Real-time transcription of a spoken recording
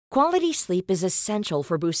Quality sleep is essential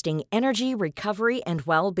for boosting energy, recovery, and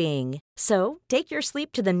well-being. So, take your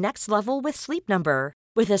sleep to the next level with Sleep Number.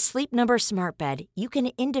 With a Sleep Number smart bed, you can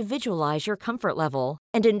individualize your comfort level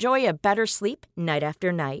and enjoy a better sleep night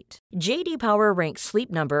after night. J.D. Power ranks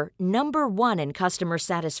Sleep Number number 1 in customer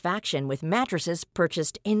satisfaction with mattresses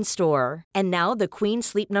purchased in-store. And now the Queen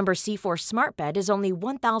Sleep Number C4 smart bed is only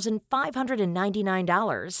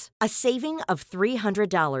 $1,599, a saving of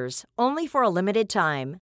 $300, only for a limited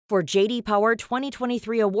time. For J.D. Power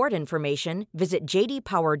 2023 award information, visit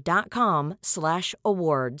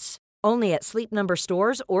jdpower.com/awards. Only at Sleep Number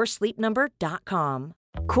stores or sleepnumber.com.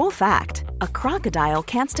 Cool fact, a crocodile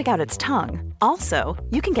can't stick out its tongue. Also,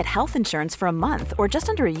 you can get health insurance for a month or just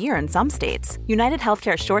under a year in some states. United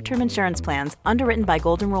Healthcare short-term insurance plans, underwritten by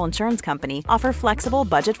Golden Rule Insurance Company, offer flexible,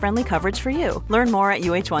 budget-friendly coverage for you. Learn more at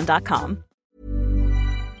uh1.com.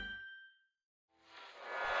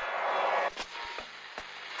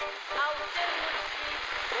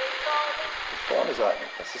 What is that?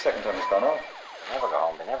 That's the second time it's gone off. They never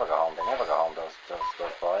go home, those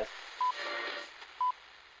boys.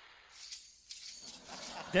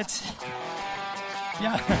 That's...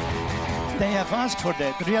 Yeah, they have asked for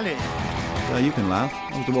that, really. You can laugh.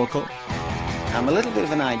 It was the World Cup. I'm a little bit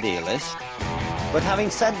of an idealist, but having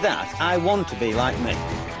said that, I want to be like me.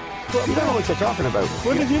 But you don't know what you're talking about.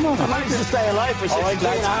 What did you know? I managed to stay alive for 6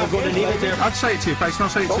 years. I'm going to leave it there. I'd say it to your face, and I'll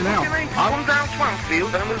say it to you now. Come down to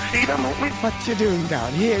Anfield and we'll see them, won't we? What you doing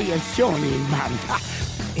down here, you shawny man?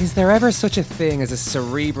 Is there ever such a thing as a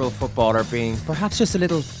cerebral footballer being perhaps just a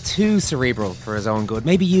little too cerebral for his own good?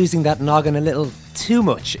 Maybe using that noggin a little too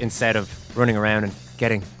much instead of running around and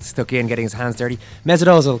getting stuck in, getting his hands dirty. Mesut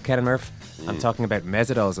Ozil, Ken and Murph. I'm talking about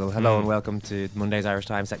Mesut Ozil. Hello and welcome to Monday's Irish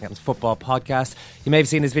Times Second Captain's Football Podcast. You may have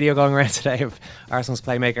seen this video going around today of Arsenal's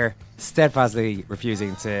playmaker steadfastly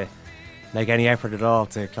refusing to make any effort at all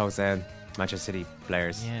to close down Manchester City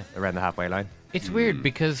players around the halfway line. It's weird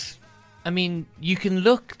because, I mean, you can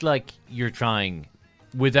look like you're trying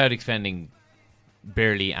without expending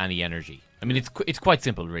barely any energy. I mean, it's quite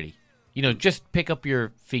simple, really. You know, just pick up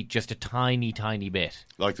your feet just a tiny, tiny bit.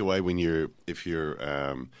 Like the way when if you're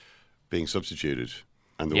being substituted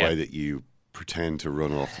and the way that you pretend to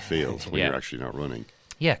run off the field when you're actually not running.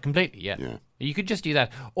 Yeah, completely, yeah. You could just do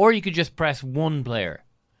that. Or you could just press one player.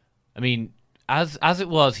 I mean, as it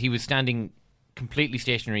was, he was standing completely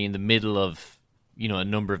stationary in the middle of, you know, a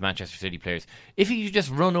number of Manchester City players. If he could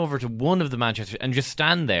just run over to one of the Manchester and just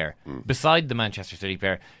stand there beside the Manchester City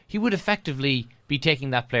player, he would effectively be taking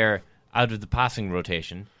that player out of the passing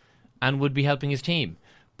rotation and would be helping his team.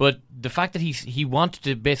 But the fact that he wanted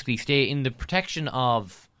to basically stay in the protection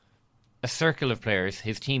of a circle of players,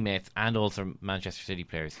 his teammates and also Manchester City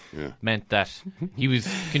players, meant that he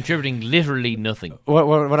was contributing literally nothing.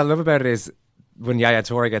 What I love about it is when Yaya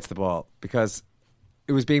Toure gets the ball, because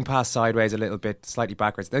it was being passed sideways a little bit, slightly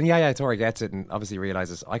backwards. Then Yaya Toure gets it and obviously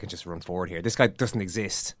realises, I can just run forward here. This guy doesn't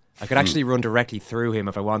exist. I could actually run directly through him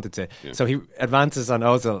if I wanted to. Yeah. So he advances on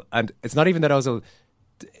Ozil, and it's not even that Ozil,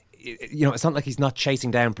 you know, it's not like he's not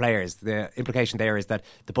chasing down players. The implication there is that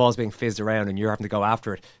the ball's being fizzed around and you're having to go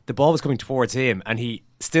after it. The ball was coming towards him, and he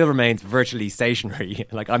still remains virtually stationary.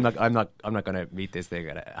 Like I'm not going to meet this thing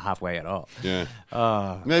at halfway at all. Yeah.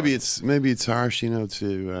 Maybe it's harsh, you know,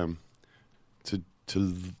 to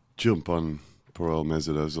jump on poor old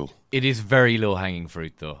Mesut Ozil. It is very low hanging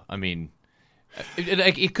fruit, though. I mean,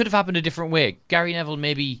 it could have happened a different way. Gary Neville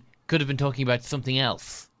maybe could have been talking about something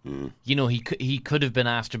else. You know, he could have been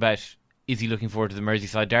asked about, is he looking forward to the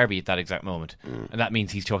Merseyside derby at that exact moment? And that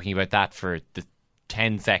means he's talking about that for the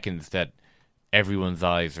 10 seconds that everyone's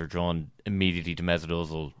eyes are drawn immediately to Mesut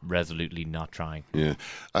Ozil resolutely not trying. Yeah.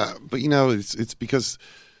 But, you know, it's because,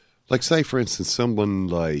 like, say, for instance, someone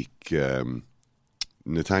like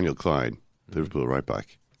Nathaniel Clyne, Liverpool right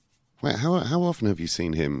back. How often have you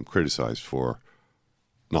seen him criticised for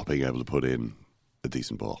not being able to put in a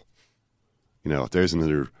decent ball? You know, there's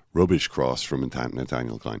another rubbish cross from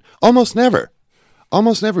Nathaniel Clyne. Almost never,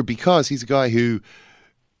 because he's a guy who,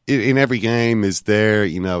 in every game, is there.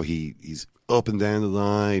 You know, he's up and down the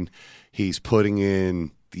line. He's putting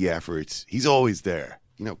in the efforts. He's always there.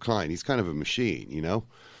 You know, Clyne, he's kind of a machine, you know.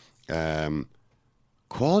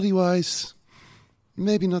 Quality-wise,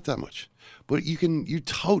 maybe not that much. But you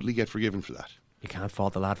totally get forgiven for that. You can't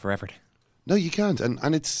fault the lad for effort. No, you can't.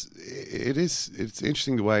 And it's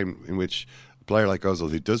interesting the way in which a player like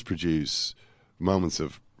Ozil, who does produce moments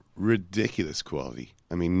of ridiculous quality,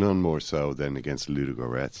 I mean, none more so than against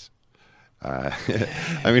Ludogorets. I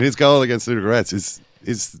mean, his goal against Ludogorets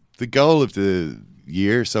is the goal of the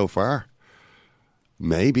year so far.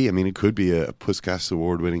 Maybe. I mean, it could be a Puskas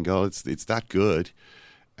Award-winning goal. It's that good.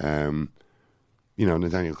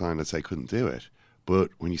 Nathaniel Klein, let's say, couldn't do it.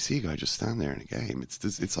 But when you see a guy just stand there in a game,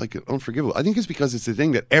 it's like unforgivable. I think it's because it's the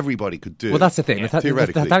thing that everybody could do. Well, that's the thing. Yeah.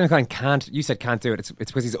 Theoretically. Nathaniel Klein can't do it. It's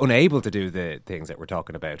because he's unable to do the things that we're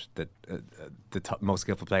talking about that the most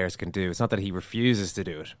skillful players can do. It's not that he refuses to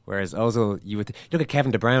do it. Whereas Ozil, look at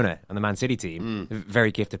Kevin De Bruyne on the Man City team, a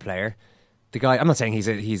very gifted player. The guy, I'm not saying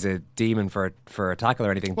he's a demon for a tackle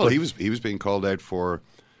or anything. Well, he was being called out for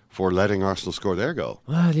letting Arsenal score their goal.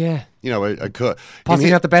 Well, yeah. I could.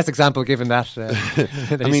 Possibly not the best example given that,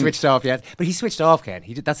 that he switched off yet. But he switched off, Ken.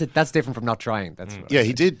 That's different from not trying.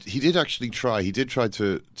 He did actually try. He did try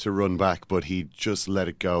to run back, but he just let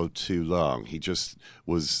it go too long. He just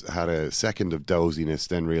had a second of doziness,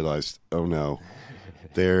 then realised, oh no,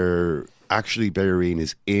 Bellerin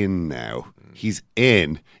is in now. He's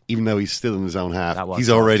in, even though he's still in his own half. He's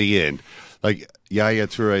already in. Like, Yaya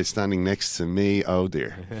Toure is standing next to me. Oh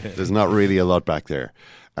dear, there's not really a lot back there,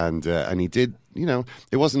 and he did.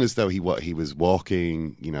 It wasn't as though he was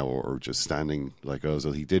walking, or just standing like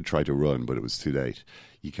Ozil. He did try to run, but it was too late.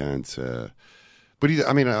 You can't. But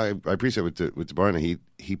I appreciate with De Bruyne.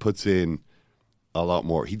 He puts in a lot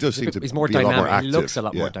more. He does seem to he's more be dynamic. A lot more active. He looks a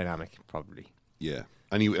lot more dynamic, probably. Yeah,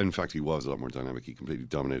 and in fact, he was a lot more dynamic. He completely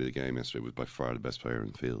dominated the game yesterday. Was by far the best player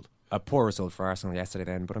in the field. A poor result for Arsenal yesterday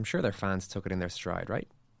then, but I'm sure their fans took it in their stride, right?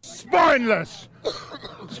 Spineless!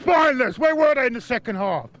 Spineless! Where were they in the second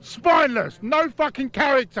half? Spineless! No fucking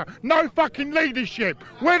character! No fucking leadership!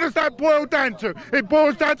 Where does that boil down to? It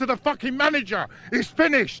boils down to the fucking manager! He's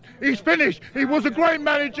finished! He's finished! He was a great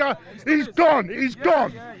manager! He's gone! He's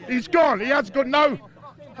gone! He's gone! He has got no...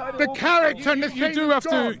 The character and the you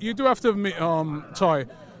do have to admit, Ty,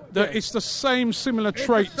 that it's the same similar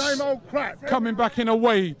traits the same old crap. Coming back in a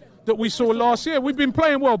way that we saw last year. We've been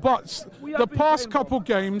playing well, but the past couple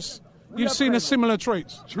games, you've seen a similar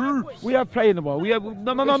traits. True. We are playing well.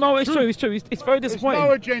 No. It's true. It's true. It's very disappointing.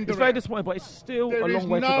 No agenda. It's very disappointing, but it's still a long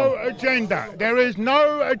way to There go. is no agenda. There is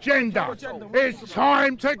no agenda. It's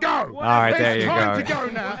time to go. All right, there you go. It's time to go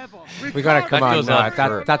now. We got to come on now.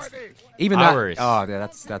 That's even hours. That. Oh, yeah,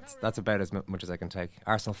 that's about as much as I can take.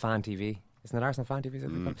 Arsenal Fan TV. Isn't it Arsenal Fan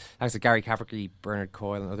TV? Thanks to Gary Cafferty, Bernard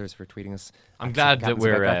Coyle, and others for tweeting us. I'm glad that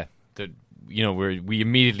we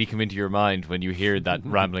immediately come into your mind when you hear that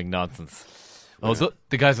rambling nonsense. Oh,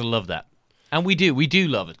 the guys will love that, and we do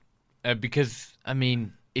love it because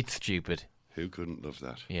it's stupid. Who couldn't love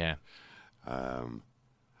that? Yeah. I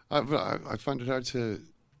find it hard to.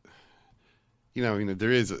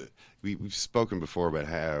 There is. We've spoken before about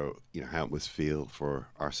how it must feel for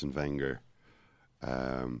Arsene Wenger.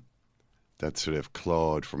 That sort of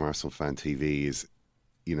Claude from Arsenal Fan TV is,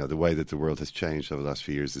 the way that the world has changed over the last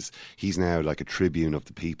few years is he's now like a tribune of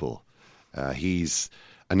the people. He's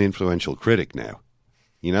an influential critic now.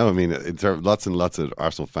 Lots and lots of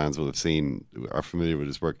Arsenal fans are familiar with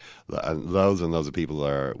his work, and loads of people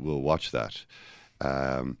will watch that.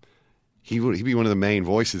 He'd be one of the main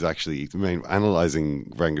voices, actually, the main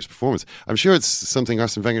analysing Wenger's performance. I'm sure it's something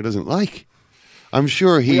Arsene Wenger doesn't like. I'm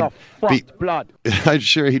sure he'd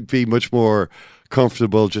be much more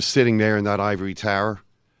comfortable just sitting there in that ivory tower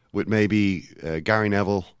with maybe Gary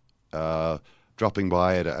Neville dropping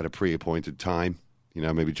by at a pre-appointed time.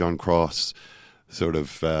 Maybe John Cross, sort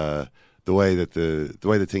of the way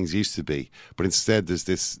that things used to be. But instead, there's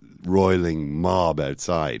this roiling mob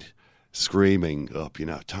outside screaming up,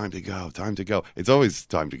 time to go, time to go. It's always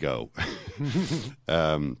time to go.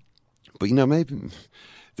 But maybe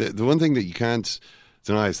the one thing that you can't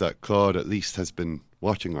deny is that Claude at least has been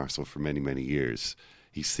watching Arsenal for many, many years.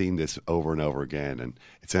 He's seen this over and over again, and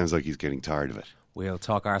it sounds like he's getting tired of it. We'll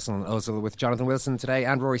talk Arsenal and Ozil with Jonathan Wilson today,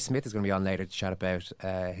 and Rory Smith is going to be on later to chat about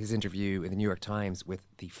his interview in the New York Times with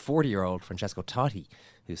the 40-year-old Francesco Totti,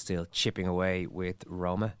 who's still chipping away with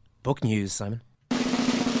Roma. Book news, Simon.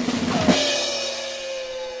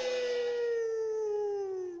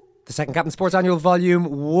 The Second Captain Sports Annual Volume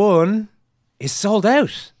 1 is sold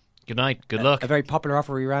out. Good night. Good luck. A very popular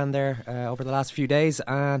offer we ran there over the last few days,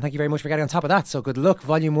 and thank you very much for getting on top of that. So good luck,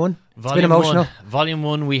 Volume 1. It's been emotional. Volume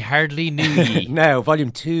 1, we hardly knew ye. No,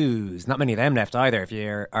 Volume 2's not many of them left either. If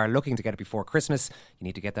you are looking to get it before Christmas, you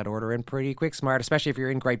need to get that order in pretty quick, smart, especially if you're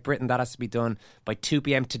in Great Britain. That has to be done by 2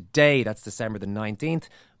 p.m. today. That's December the 19th.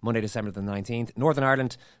 Monday, December the 19th. Northern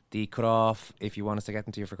Ireland, the cut-off, if you want us to get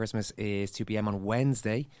them to you for Christmas, is 2 p.m. on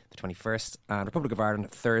Wednesday, the 21st, and Republic of Ireland,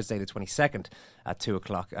 Thursday, the 22nd, at 2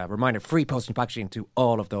 o'clock. Reminder, free postage and packaging to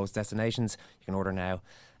all of those destinations. You can order now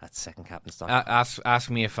at secondcaptains.com. Ask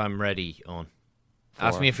me if I'm ready, Owen.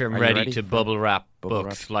 Ask me if I'm ready to bubble wrap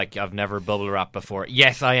books like I've never bubble wrapped before.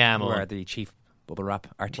 Yes, I am, Owen. You are the chief bubble wrap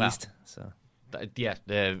artiste. Yeah,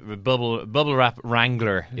 the bubble wrap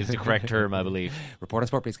wrangler is the correct term, I believe. Report on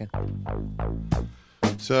sport, please, Ken.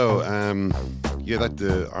 So, that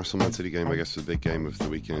the Arsenal-Man City game, I guess, was a big game of the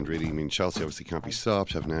weekend, really. I mean, Chelsea obviously can't be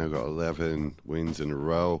stopped, have now got 11 wins in a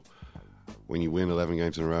row. When you win 11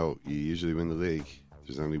 games in a row, you usually win the league.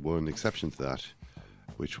 There's only one exception to that,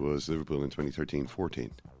 which was Liverpool in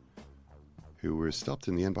 2013-14, who were stopped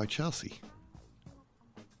in the end by Chelsea.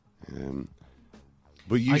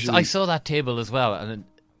 But usually, I saw that table as well, and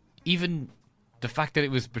even the fact that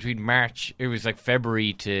it was between March, it was like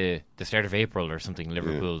February to the start of April or something.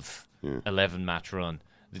 Liverpool's 11-match run,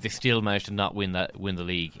 that they still managed to not win the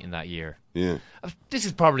league in that year. Yeah, this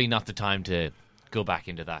is probably not the time to go back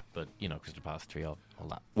into that, but Crystal Palace 3-0, all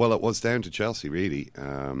that. Well, it was down to Chelsea, really.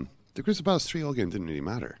 The Crystal Palace 3-0 game didn't really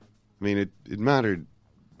matter. I mean, it mattered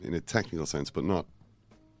in a technical sense, but not.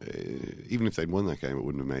 Even if they'd won that game, it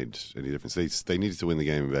wouldn't have made any difference. They needed to win the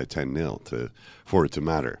game about 10-0 for it to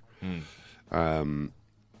matter.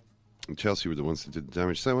 Chelsea were the ones that did the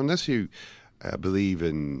damage. So unless you believe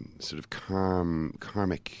in sort of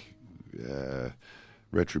karmic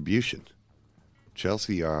retribution,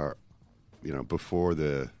 Chelsea are, before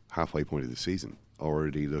the halfway point of the season,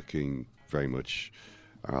 already looking very much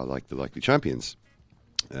like the likely champions.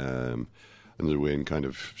 Another win kind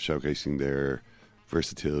of showcasing their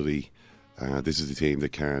versatility. This is a team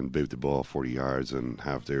that can boot the ball 40 yards and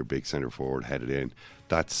have their big centre forward headed in.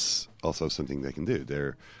 That's also something they can do.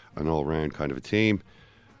 They're an all-round kind of a team,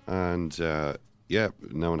 and no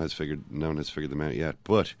one has figured them out yet.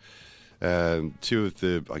 But two of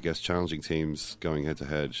the, I guess, challenging teams going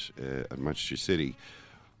head-to-head at Manchester City.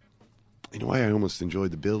 In a way, I almost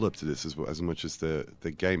enjoyed the build-up to this as much as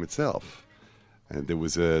the game itself. And there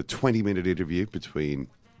was a 20-minute interview between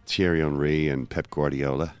Thierry Henry and Pep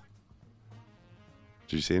Guardiola.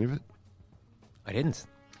 Did you see any of it? I didn't.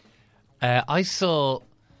 I saw.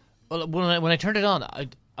 Well, when I turned it on,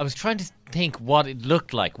 I was trying to think what it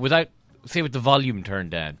looked like without, say, with the volume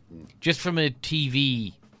turned down, just from a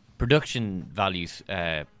TV production values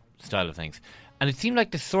style of things, and it seemed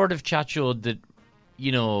like the sort of chat show that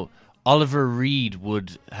Oliver Reed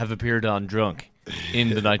would have appeared on drunk in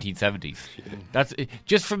the 1970s. That's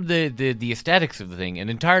just from the aesthetics of the thing. An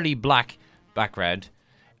entirely black background.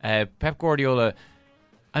 Pep Guardiola.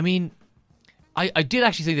 I mean, I did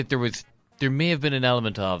actually think that there may have been an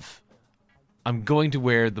element of, I'm going to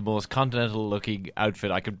wear the most continental looking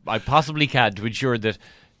outfit I possibly can to ensure that.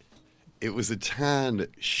 It was a tan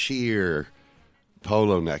sheer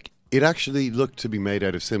polo neck. It actually looked to be made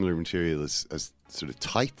out of similar material as sort of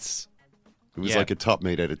tights. It was like a top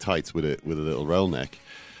made out of tights with a little roll neck.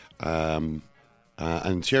 And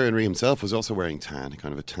Thierry Henry himself was also wearing tan,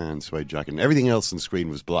 kind of a tan suede jacket. And everything else on the screen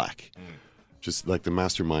was black, just like the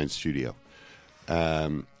Mastermind studio.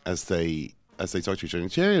 As they talk to each other.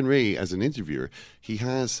 And Thierry Henry, as an interviewer, he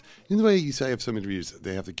has, in the way you say of some interviews,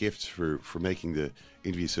 they have the gift for making the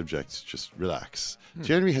interview subjects just relax.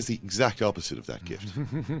 Thierry Henry has the exact opposite of that gift.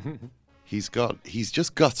 He's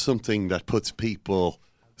just got something that puts people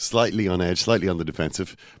slightly on edge, slightly on the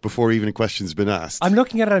defensive before even a question's been asked. I'm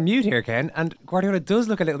looking at it on mute here, Ken, and Guardiola does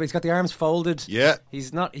look a little bit. He's got the arms folded. Yeah. He's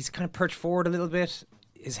kind of perched forward a little bit.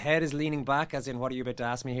 His head is leaning back, as in, what are you about to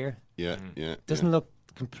ask me here? Yeah, yeah. Doesn't look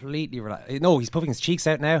completely relaxed. No, he's puffing his cheeks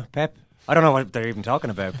out now, Pep. I don't know what they're even talking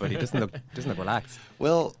about, but he doesn't look relaxed.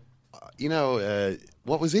 Well,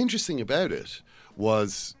 what was interesting about it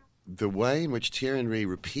was the way in which Thierry Henry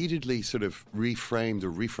repeatedly sort of reframed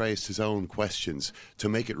or rephrased his own questions to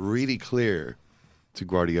make it really clear to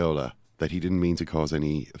Guardiola that he didn't mean to cause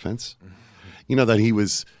any offence. That he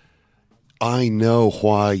was, I know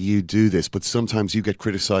why you do this, but sometimes you get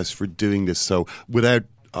criticised for doing this. So without,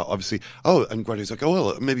 obviously, and Guardiola's like,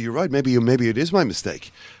 well, maybe you're right. Maybe it is my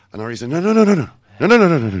mistake. And Henry said, no.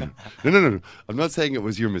 I'm not saying it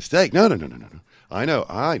was your mistake. No. I know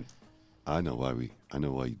why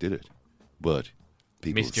you did it. But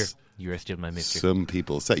people, Mister, you are still my mister. Some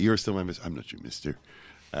people say you're still my mister. I'm not your mister.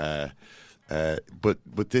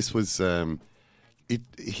 But this was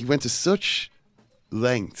he went to such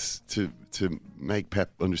lengths to make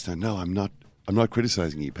Pep understand. No, I'm not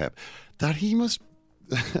criticizing you, Pep. That he must.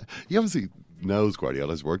 He obviously knows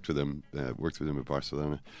Guardiola's worked with him at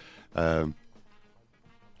Barcelona.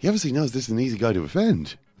 He obviously knows this is an easy guy to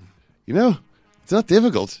offend. It's not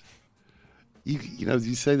difficult.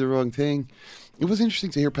 You say the wrong thing. It was interesting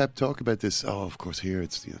to hear Pep talk about this. Oh, of course, here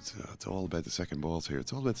it's all about the second balls here.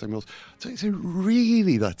 It's all about the second balls. Is it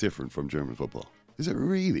really that different from German football? Is it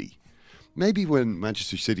really? Maybe when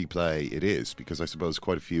Manchester City play, it is, because I suppose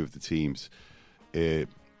quite a few of the teams in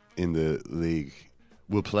the league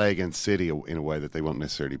will play against City in a way that they won't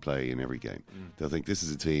necessarily play in every game. They'll think this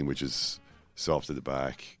is a team which is soft at the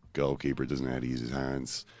back, goalkeeper doesn't know how to use his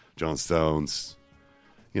hands, John Stones,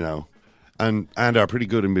 and are pretty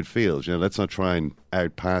good in midfield. Let's not try and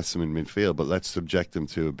outpass them in midfield, but let's subject them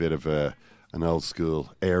to a bit of an old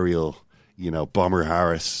school aerial, Bomber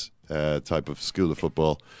Harris type of school of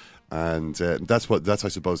football. And that's I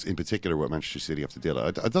suppose, in particular, what Manchester City have to deal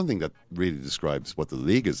with. I don't think that really describes what the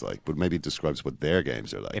league is like, but maybe it describes what their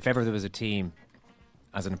games are like. If ever there was a team,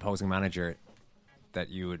 as an opposing manager, that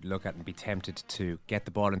you would look at and be tempted to get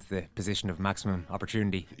the ball into the position of maximum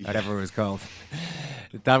opportunity, whatever it was called,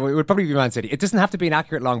 that would probably be Man City. It doesn't have to be an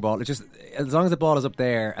accurate long ball. It's just, as long as the ball is up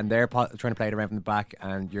there and they're trying to play it around from the back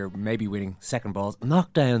and you're maybe winning second balls,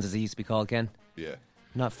 knockdowns as it used to be called, Ken. Yeah.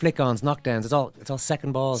 Not flick-ons, knockdowns. It's all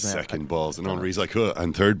second balls now. Second balls, and Henri's like,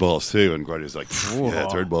 and third balls too, and Guardiola's like,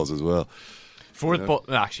 third balls as well. Fourth ball,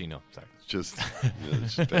 actually no, sorry. Just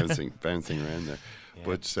bouncing around there. Yeah.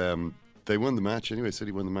 But they won the match anyway.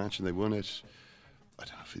 City won the match, and they won it. I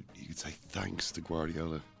don't know if you could say thanks to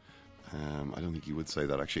Guardiola. I don't think you would say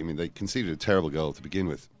that actually. I mean, they conceded a terrible goal to begin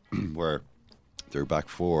with, where their back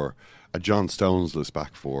four, a John Stones-less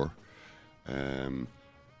back four.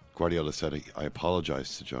 Guardiola said, I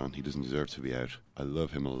apologise to John. He doesn't deserve to be out. I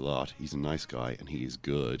love him a lot. He's a nice guy and he is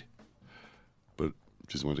good. But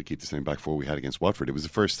just wanted to keep the same back four we had against Watford. It was the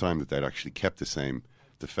first time that they'd actually kept the same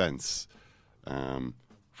defence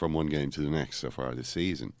from one game to the next so far this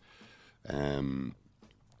season.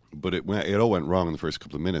 But it all went wrong in the first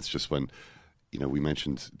couple of minutes, just when, we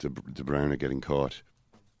mentioned De Bruyne getting caught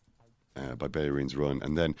by Bellerin's run.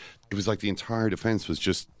 And then it was like the entire defence was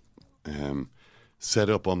just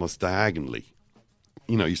set up almost diagonally.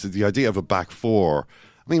 You said the idea of a back four.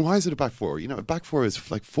 I mean, why is it a back four? A back four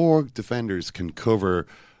is like four defenders can cover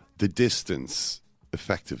the distance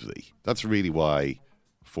effectively. That's really why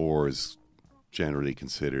four is generally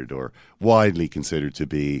considered or widely considered to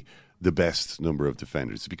be the best number of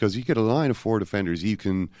defenders, because you get a line of four defenders, you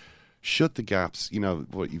can shut the gaps.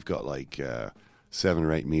 You've got like 7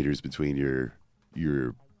 or 8 meters between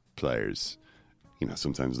your players.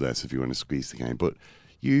 Sometimes less if you want to squeeze the game. But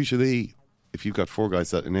usually, if you've got four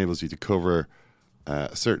guys, that enables you to cover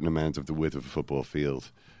a certain amount of the width of a football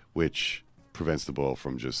field, which prevents the ball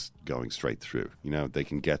from just going straight through. They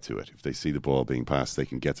can get to it. If they see the ball being passed, they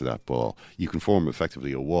can get to that ball. You can form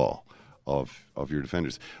effectively a wall of your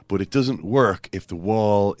defenders. But it doesn't work if the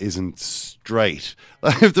wall isn't straight.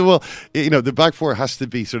 If the wall, the back four has to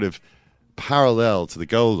be sort of parallel to the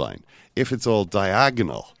goal line. If it's all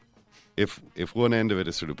diagonal, if one end of it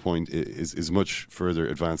is sort of is much further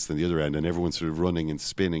advanced than the other end, and everyone's sort of running and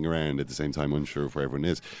spinning around at the same time, unsure of where everyone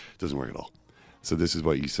is, it doesn't work at all. So this is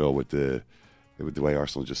what you saw with the way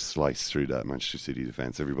Arsenal just sliced through that Manchester City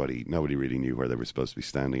defence. Nobody really knew where they were supposed to be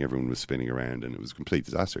standing. Everyone was spinning around, and it was a complete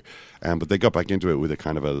disaster. But they got back into it with a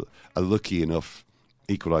kind of a lucky enough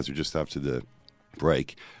equaliser just after the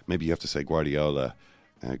break. Maybe you have to say Guardiola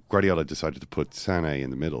decided to put Sané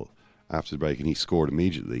in the middle after the break, and he scored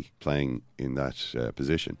immediately playing in that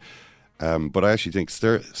position. But I actually think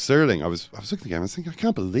Sterling, I was looking at the game, I was thinking, I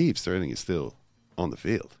can't believe Sterling is still on the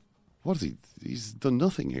field. What is he? He's done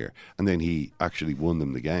nothing here. And then he actually won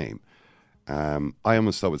them the game. I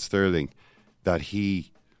almost thought with Sterling that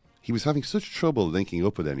he was having such trouble linking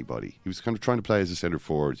up with anybody. He was kind of trying to play as a centre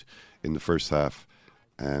forward in the first half.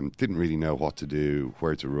 Didn't really know what to do,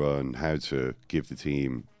 where to run, how to give the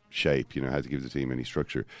team shape, how to give the team any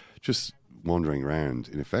structure. Just wandering around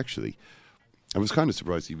ineffectually. I was kind of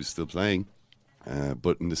surprised he was still playing,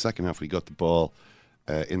 but in the second half when he got the ball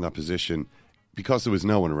in that position, because there was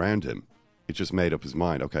no one around him, it just made up his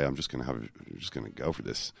mind. Okay, I'm just going to go for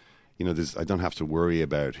this. I don't have to worry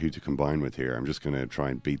about who to combine with here. I'm just going to try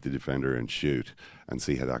and beat the defender and shoot and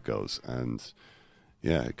see how that goes. And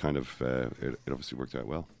yeah, it kind of it obviously worked out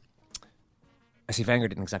well. I see Wenger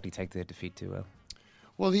didn't exactly take the defeat too well.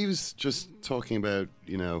 Well, he was just talking about,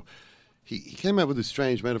 he came out with a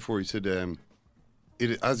strange metaphor. He said,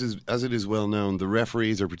 as it is well known, the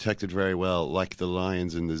referees are protected very well, like the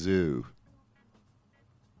lions in the zoo.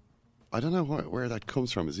 I don't know where that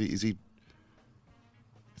comes from. Is he?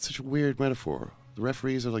 It's such a weird metaphor. The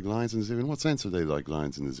referees are like lions in the zoo. In what sense are they like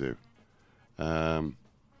lions in the zoo? Are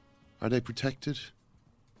they protected?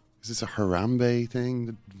 Is this a Harambe thing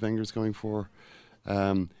that Wenger's going for?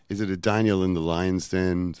 Is it a Daniel in the Lion's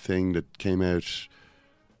Den thing that came out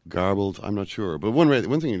garbled? I'm not sure. But one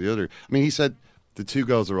thing or the other. I mean, he said the 2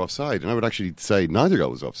 goals are offside, and I would actually say neither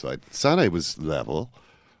goal was offside. Sané was level.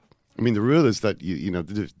 I mean, the rule is that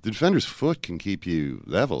the defender's foot can keep you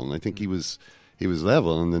level, and I think he was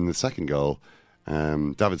level. And then the second goal,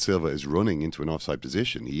 David Silva is running into an offside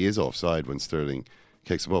position. He is offside when Sterling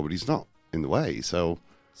kicks the ball, but he's not in the way. So,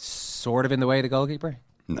 sort of in the way of the goalkeeper?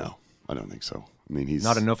 No, I don't think so. I mean, he's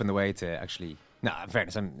not enough in the way to actually. No, in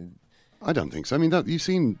fairness, I don't think so. I mean, you've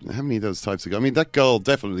seen how many of those types of goals. I mean, that goal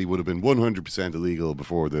definitely would have been 100% illegal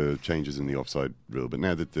before the changes in the offside rule. But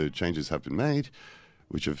now that the changes have been made,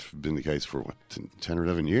 which have been the case for 10 or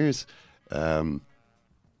 11 years,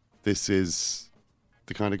 this is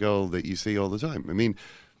the kind of goal that you see all the time. I mean,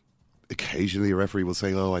 occasionally a referee will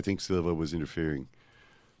say, "Oh, I think Silva was interfering,"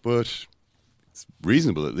 but it's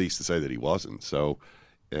reasonable at least to say that he wasn't. So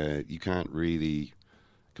you can't really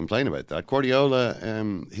complain about that. Guardiola,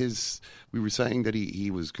 we were saying that he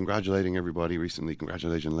was congratulating everybody recently.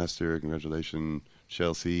 Congratulations Leicester, congratulations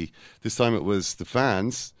Chelsea. This time it was the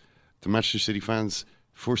fans, the Manchester City fans,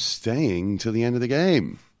 for staying till the end of the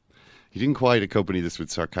game. He didn't quite accompany this with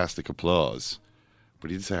sarcastic applause, but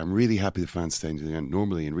he did say, "I'm really happy the fans staying to the end.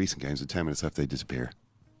 Normally in recent games, with 10 minutes left, they disappear."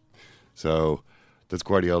 So that's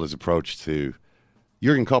Guardiola's approach to.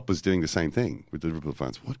 Jurgen Klopp was doing the same thing with the Liverpool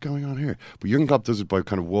fans. What's going on here? But Jurgen Klopp does it by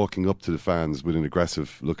kind of walking up to the fans with an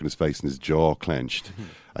aggressive look in his face and his jaw clenched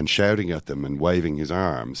and shouting at them and waving his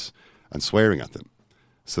arms and swearing at them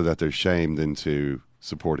so that they're shamed into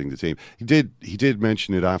supporting the team. He did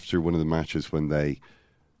mention it after one of the matches when they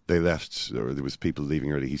left, or there was people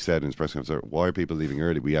leaving early. He said in his press conference, "Why are people leaving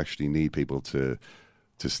early? We actually need people to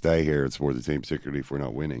stay here and support the team, particularly if we're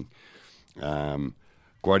not winning."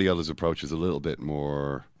 Guardiola's approach is a little bit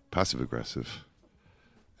more passive-aggressive.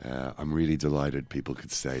 I'm really delighted people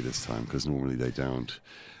could stay this time because normally they don't.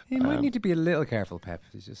 You might need to be a little careful, Pep.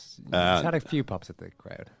 He's had a few pops at the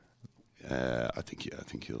crowd. I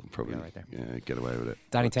think he'll probably get away with it.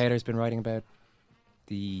 Danny Taylor's been writing about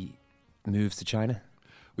the moves to China.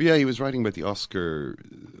 Well, yeah, he was writing about the Oscar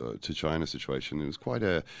to China situation. It was quite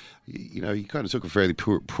he kind of took a fairly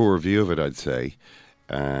poor view of it, I'd say.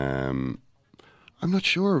 I'm not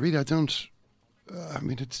sure, really. I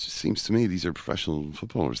mean, it just seems to me these are professional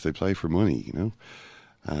footballers. They play for money,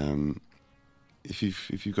 If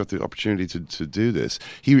you've got the opportunity to do this,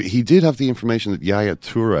 he did have the information that Yaya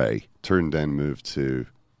Toure turned down a move to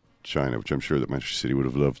China, which I'm sure that Manchester City would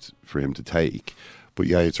have loved for him to take. But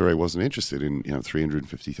Yaya Toure wasn't interested in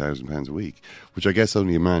 £350,000 a week, which I guess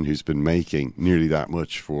only a man who's been making nearly that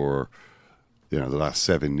much for the last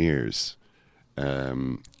 7 years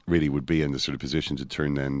really would be in the sort of position to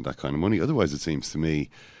turn down that kind of money. Otherwise, it seems to me,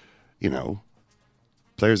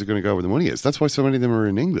 players are going to go where the money is. That's why so many of them are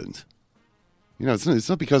in England. It's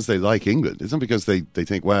not because they like England. It's not because they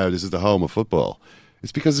think, wow, this is the home of football.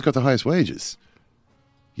 It's because it's got the highest wages.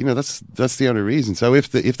 That's the only reason. So if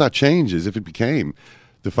that changes, if it became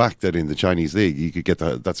the fact that in the Chinese league you could get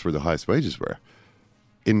that's where the highest wages were,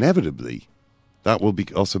 inevitably that will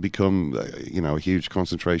also become a huge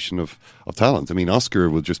concentration of talent. I mean, Oscar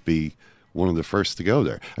will just be one of the first to go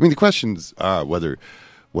there. I mean, the questions are whether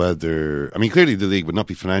clearly the league would not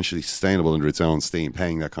be financially sustainable under its own steam,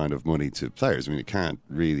 paying that kind of money to players. I mean, it can't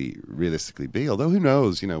really realistically be. Although who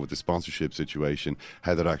knows, with the sponsorship situation,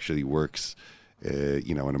 how that actually works.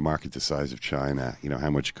 In a market the size of China, how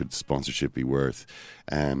much could sponsorship be worth?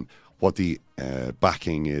 What the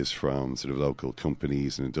backing is from sort of local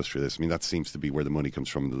companies and industrialists. I mean, that seems to be where the money comes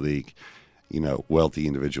from in the league. Wealthy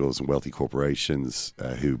individuals and wealthy corporations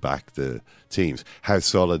who back the teams. How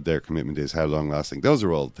solid their commitment is, how long-lasting. Those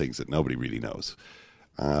are all things that nobody really knows.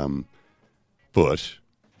 But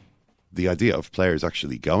the idea of players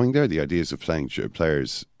actually going there, the ideas of playing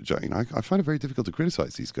players, I find it very difficult to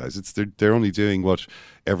criticise these guys. They're only doing what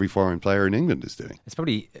every foreign player in England is doing. It's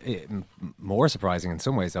probably more surprising in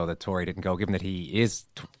some ways, though, that Toure didn't go, given that he is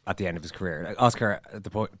at the end of his career. Oscar, the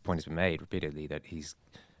point has been made repeatedly that he's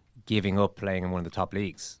giving up playing in one of the top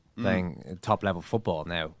leagues, playing top-level football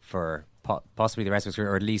now for possibly the rest of his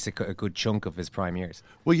career, or at least a good chunk of his prime years.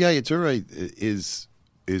 Well, yeah, Toure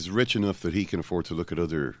is rich enough that he can afford to look at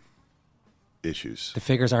other issues. The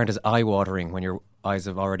figures aren't as eye-watering when your eyes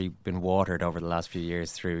have already been watered over the last few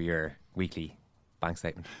years through your weekly bank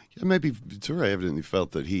statement. Yeah, maybe Toure evidently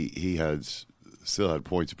felt that he still had a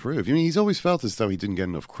point to prove. I mean, he's always felt as though he didn't get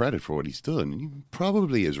enough credit for what he's done. And he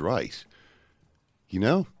probably is right. He's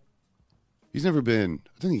never been.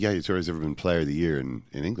 I don't think Yaya Toure's ever been Player of the Year in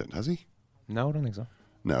England, has he? No, I don't think so.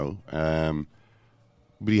 No,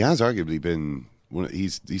 but he has arguably been.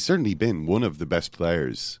 He's certainly been one of the best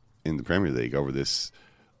players in the Premier League over this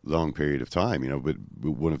long period of time, with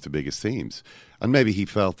one of the biggest teams. And maybe he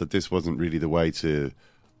felt that this wasn't really the way to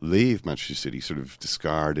leave Manchester City, sort of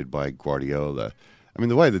discarded by Guardiola. I mean,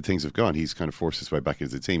 the way that things have gone, he's kind of forced his way back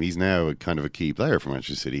into the team. He's now kind of a key player for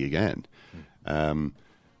Manchester City again.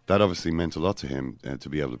 that obviously meant a lot to him to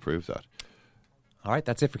be able to prove that. All right,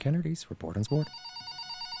 that's it for Kennedy's Report on Sport.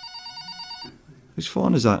 Whose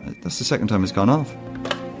phone is that? That's the second time it's gone off.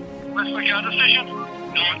 Westport gas station?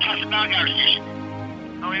 No, Castlebar gas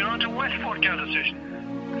station. No, you're on to Westport gas station.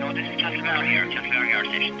 No, this is Castlebar here, Castlebar gas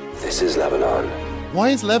station. This is Lebanon. Why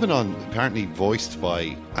is Lebanon apparently voiced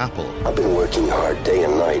by Apple? I've been working hard day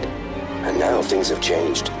and night, and now things have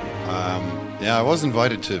changed. Yeah, I was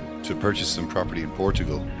invited to purchase some property in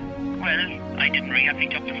Portugal. Well, I didn't ring. I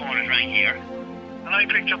picked up the phone. It rang here. And I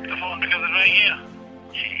picked up the phone because it rang here.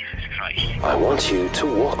 Jesus Christ. I want you to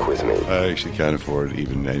walk with me. I actually can't afford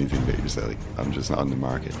even anything that you're selling. I'm just not on the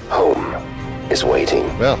market. Home is waiting.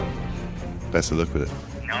 Well, best of luck with it.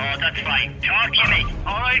 No, that's fine. Talk to me.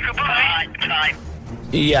 All right, goodbye. Bye.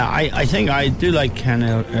 Yeah, I think I do like Ken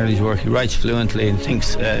Early's work. He writes fluently and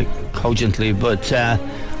thinks cogently, but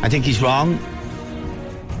I think he's wrong.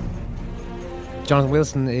 Jonathan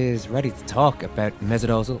Wilson is ready to talk about Mesut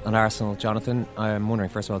Ozil and Arsenal. Jonathan, I'm wondering,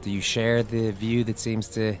 first of all, do you share the view that seems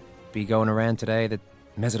to be going around today that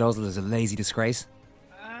Mesut Ozil is a lazy disgrace?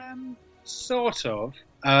 Sort of.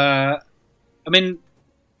 I mean,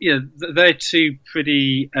 yeah, they're two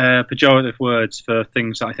pretty pejorative words for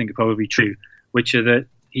things that I think are probably true, which are that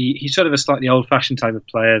he's sort of a slightly old-fashioned type of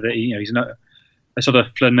player, that he's not a sort of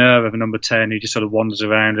flaneur of a number 10 who just sort of wanders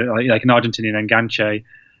around like an Argentinian enganche.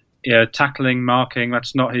 Yeah, tackling, marking,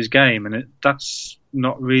 that's not his game, and that's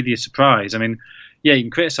not really a surprise. I mean, yeah, you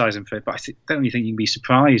can criticise him for it, but I don't really think you can be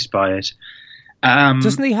surprised by it.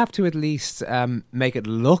 Doesn't he have to at least make it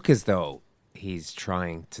look as though he's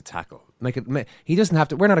trying to tackle? He doesn't have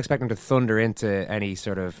to. We're not expecting him to thunder into any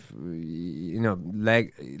sort of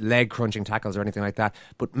leg crunching tackles or anything like that.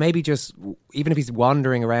 But maybe just, even if he's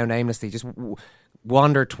wandering around aimlessly, just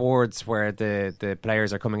wander towards where the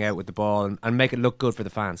players are coming out with the ball and make it look good for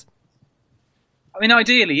the fans. I mean,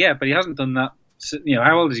 ideally, yeah, but he hasn't done that.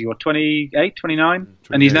 How old is he? What, 28, 29?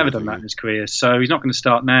 And he's never done that in his career, so he's not going to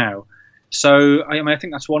start now. So I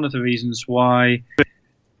think that's one of the reasons why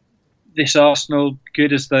this Arsenal,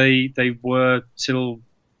 good as they were till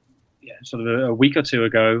sort of a week or two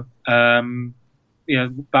ago,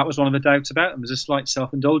 that was one of the doubts about them. There's a slight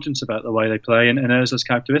self-indulgence about the way they play, and Ozil's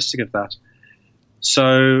characteristic of that.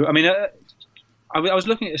 So, I mean, I was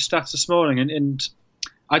looking at his stats this morning, and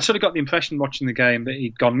I'd sort of got the impression watching the game that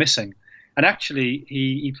he'd gone missing. And actually,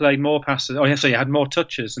 he played more passes. Oh, yeah, so he had more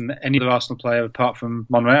touches than any other Arsenal player apart from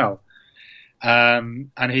Monreal.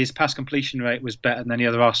 And his pass completion rate was better than any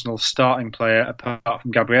other Arsenal starting player apart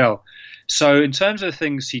from Gabriel. So, in terms of the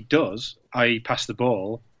things he does, i.e., pass the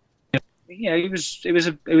ball, it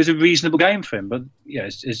was a reasonable game for him. But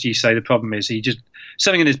as you say, the problem is he just,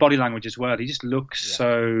 something in his body language as well. He just looks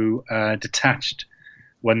so detached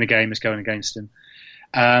when the game is going against him.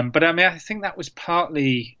 But I mean, I think that was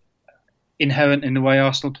partly inherent in the way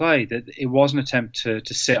Arsenal played. That it was an attempt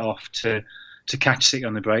to sit off to catch City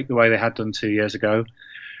on the break the way they had done 2 years ago.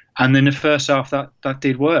 And in the first half, that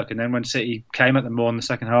did work. And then when City came at them more in the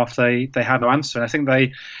second half, they had no answer. And I think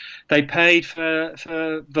they paid for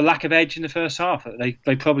the lack of edge in the first half.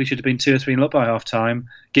 They probably should have been 2 or 3 up by half time,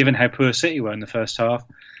 given how poor City were in the first half.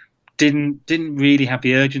 Didn't really have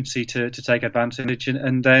the urgency to take advantage,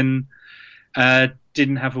 and then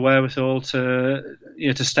didn't have the wherewithal to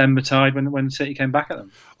stem the tide when City came back at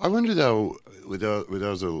them. I wonder though with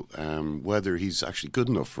Ozil whether he's actually good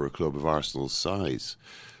enough for a club of Arsenal's size,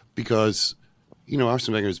 because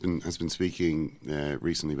Arsene Wenger has been speaking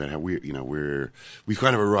recently about how we've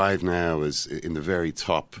kind of arrived now as in the very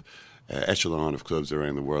top echelon of clubs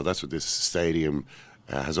around the world. That's what this stadium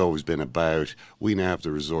has always been about. We now have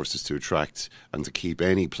the resources to attract and to keep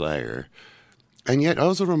any player. And yet, it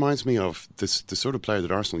also reminds me of the sort of player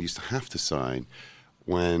that Arsenal used to have to sign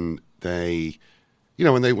when they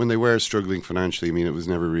were struggling financially. I mean, it was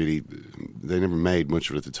never really, they never made much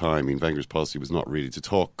of it at the time. I mean, Wenger's policy was not really to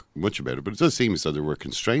talk much about it, but it does seem as though there were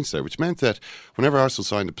constraints there, which meant that whenever Arsenal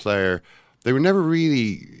signed a player, they were never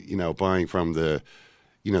really, buying from the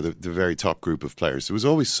very top group of players. There was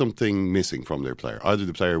always something missing from their player. Either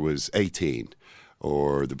the player was 18,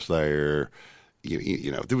 or the player,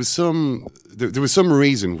 there was some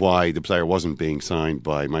reason why the player wasn't being signed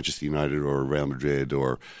by Manchester United or Real Madrid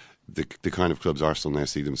or the kind of clubs Arsenal now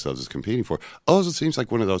see themselves as competing for. Ozil seems like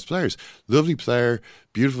one of those players. Lovely player,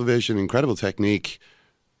 beautiful vision, incredible technique,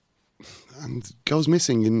 and goes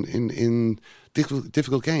missing in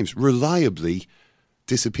difficult games. Reliably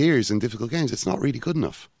disappears in difficult games. It's not really good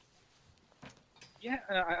enough. Yeah,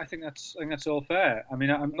 I think that's all fair. I mean,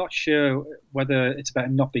 I'm not sure whether it's about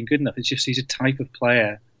him not being good enough. It's just he's a type of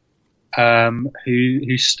player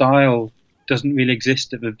whose style doesn't really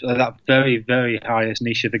exist at that very, very highest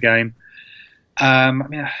niche of the game. I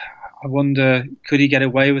mean, I wonder, could he get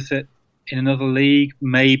away with it in another league?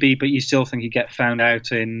 Maybe, but you still think he'd get found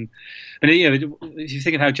out in. I mean, you know, if you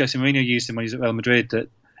think of how Jose Mourinho used him when he was at Real Madrid, that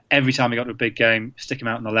every time he got to a big game, stick him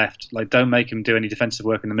out on the left. Like, don't make him do any defensive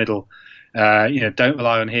work in the middle. You know, don't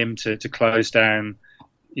rely on him to close down,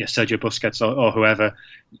 you know, Sergio Busquets or whoever.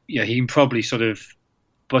 You know, he can probably sort of,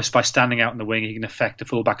 just by standing out in the wing, he can affect the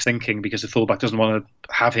fullback's thinking because the fullback doesn't want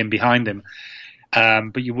to have him behind him.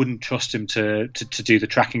 But you wouldn't trust him to do the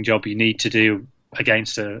tracking job you need to do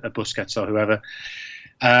against a Busquets or whoever.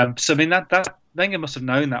 So I mean, that Wenger must have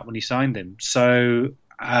known that when he signed him. So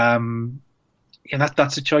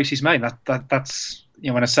that's a choice he's made. That's, you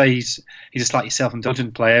know, when I say he's a slightly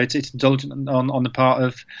self-indulgent player, it's indulgent on the part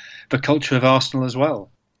of the culture of Arsenal as well.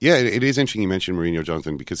 Yeah, it is interesting you mentioned Mourinho,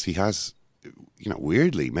 Jonathan, because he has, you know,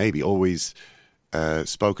 weirdly maybe always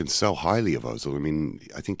spoken so highly of Ozil. I mean,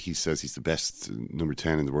 I think he says he's the best number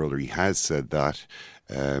 10 in the world, or he has said that,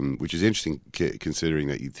 which is interesting considering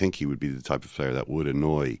that you'd think he would be the type of player that would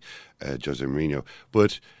annoy Jose Mourinho.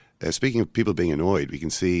 But speaking of people being annoyed, we can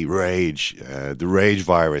see the rage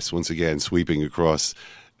virus once again sweeping across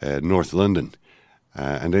North London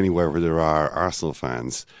and anywhere where there are Arsenal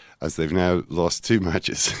fans, as they've now lost 2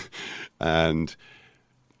 matches. And,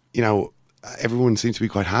 you know, everyone seems to be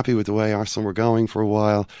quite happy with the way Arsenal were going for a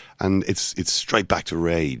while, and it's straight back to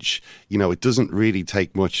rage. You know, it doesn't really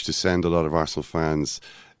take much to send a lot of Arsenal fans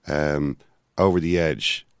over the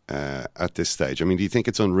edge at this stage. I mean, do you think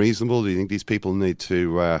it's unreasonable? Do you think these people need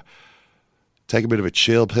to take a bit of a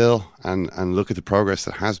chill pill and look at the progress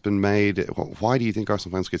that has been made? Why do you think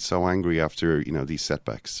Arsenal fans get so angry after, you know, these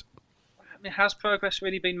setbacks? I mean, has progress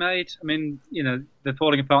really been made? I mean, you know, they're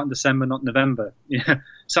falling apart in December, not November. Yeah,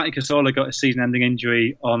 Santi Cazorla got a season-ending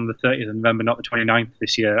injury on the 30th of November, not the 29th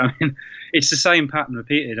this year. I mean, it's the same pattern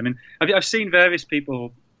repeated. I mean, I've seen various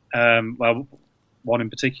people, well, one in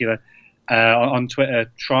particular, on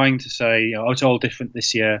Twitter trying to say, you know, oh, it's all different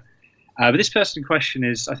this year. But this person in question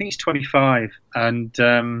is, I think he's 25, and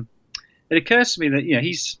it occurs to me that, you know,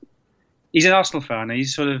 he's an Arsenal fan. And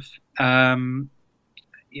he's sort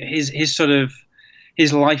of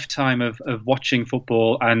his lifetime of watching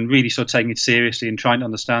football and really sort of taking it seriously and trying to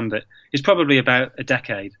understand it is probably about a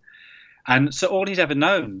decade. And so all he's ever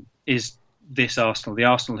known is this Arsenal, the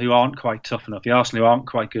Arsenal who aren't quite tough enough, the Arsenal who aren't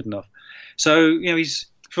quite good enough. So, you know, he's,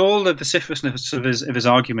 for all the vociferousness of his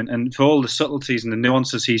argument and for all the subtleties and the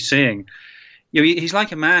nuances he's seeing, you know, he's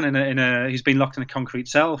like a man who's been locked in a concrete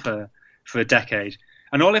cell for a decade.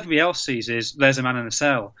 And all everybody else sees is there's a man in a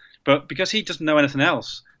cell. But because he doesn't know anything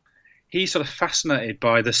else, he's sort of fascinated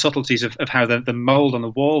by the subtleties of how the mould on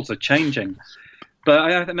the walls are changing. But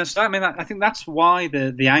I think that's why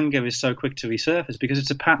the anger is so quick to resurface, because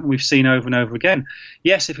it's a pattern we've seen over and over again.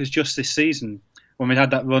 Yes, if it was just this season, when we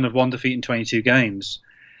had that run of 1 defeat in 22 games,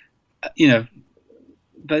 you know,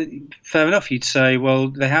 but fair enough, you'd say, well,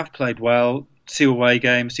 they have played well, 2 away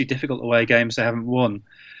games, 2 difficult away games they haven't won.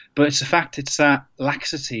 But it's the fact, it's that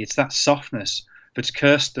laxity, it's that softness that's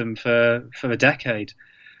cursed them for a decade.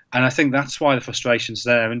 And I think that's why the frustration's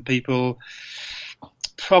there, and people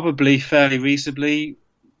probably fairly reasonably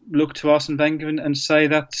look to Arsene Wenger and say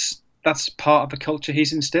that's part of the culture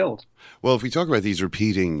he's instilled. Well, if we talk about these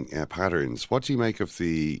repeating patterns, what do you make of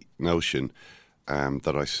the notion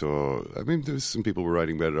that I saw? I mean, there was some people were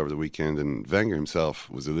writing about it over the weekend, and Wenger himself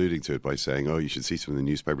was alluding to it by saying, oh, you should see some of the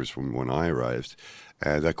newspapers from when I arrived,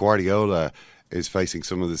 that Guardiola is facing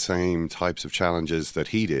some of the same types of challenges that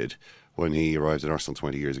he did when he arrived at Arsenal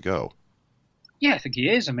 20 years ago. Yeah, I think he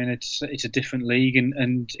is. I mean, it's a different league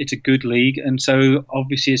and it's a good league, and so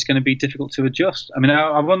obviously it's going to be difficult to adjust. I mean,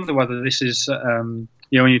 I wonder whether this is, you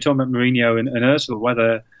know, when you're talking about Mourinho and Ozil,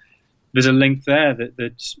 whether there's a link there that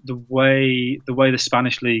the way the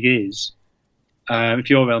Spanish league is. If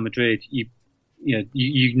you're Real Madrid, you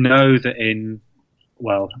know that in,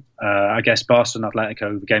 well, I guess Barca and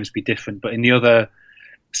Atletico, the games would be different, but in the other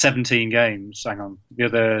 17 games, the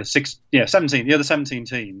other 17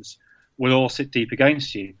 teams will all sit deep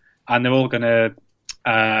against you, and they're all going to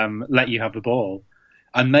let you have the ball.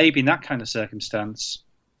 And maybe in that kind of circumstance,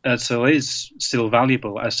 Ozil is still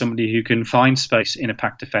valuable as somebody who can find space in a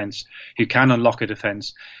packed defence, who can unlock a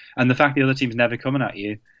defence. And the fact the other team's never coming at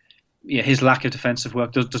you, his lack of defensive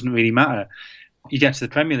work doesn't really matter. You get to the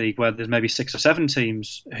Premier League where there's maybe 6 or 7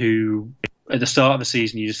 teams who, at the start of the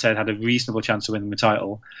season, you just said had a reasonable chance of winning the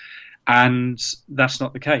title. And that's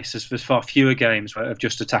not the case. There's far fewer games of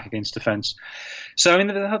just attack against defence. So, I mean,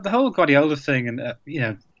 the whole Guardiola thing, and you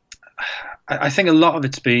know, I think a lot of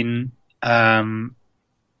it's been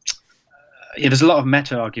there's a lot of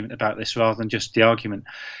meta argument about this rather than just the argument.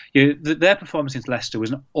 Their performance against Leicester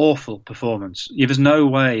was an awful performance. There's no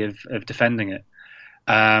way of defending it.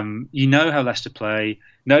 You know how Leicester play.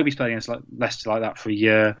 Nobody's played against Leicester like that for a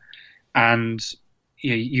year, and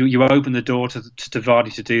you open the door to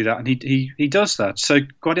Vardy to do that, and he does that. So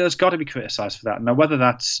Guardiola's got to be criticised for that. Now, whether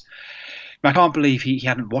that's, I can't believe he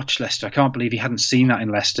hadn't watched Leicester. I can't believe he hadn't seen that in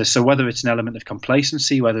Leicester. So whether it's an element of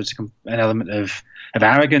complacency, whether it's an element of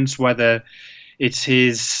arrogance, whether it's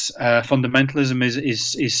his fundamentalism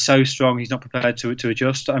is so strong he's not prepared to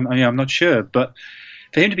adjust, I'm not sure. But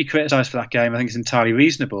for him to be criticised for that game, I think is entirely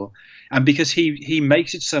reasonable. And because he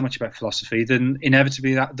makes it so much about philosophy, then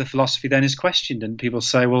inevitably the philosophy then is questioned, and people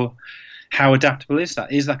say, well, how adaptable is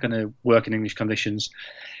that? Is that going to work in English conditions?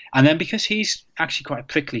 And then because he's actually quite a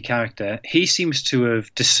prickly character, he seems to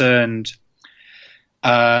have discerned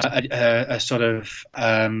a sort of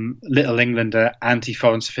Little Englander,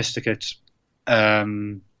 anti-foreign sophisticate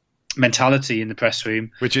mentality in the press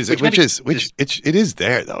room, which it is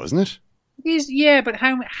there though, isn't it? Yeah, but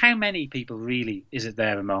how many people really is it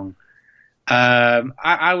there among?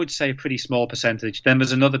 I would say a pretty small percentage. Then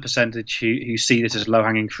there's another percentage who see this as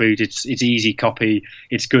low-hanging fruit. It's easy copy.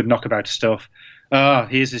 It's good knockabout stuff.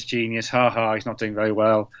 Here's this genius. He's not doing very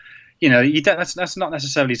well. That's not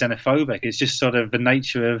necessarily xenophobic. It's just sort of the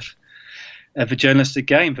nature of a journalistic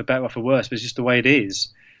game, for better or for worse. But it's just the way it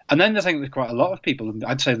is. And then I think there's quite a lot of people,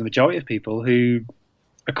 I'd say the majority of people, who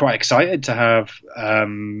are quite excited to have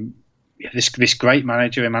this great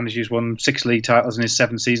manager, a manager who's won 6 league titles in his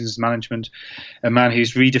 7 seasons of management, a man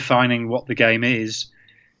who's redefining what the game is.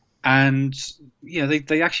 And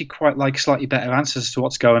they actually quite like slightly better answers to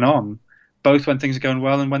what's going on, both when things are going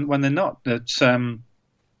well and when they're not. I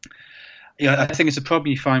think it's a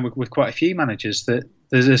problem you find with quite a few managers, that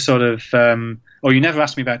there's a sort of, you never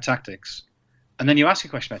ask me about tactics. And then you ask a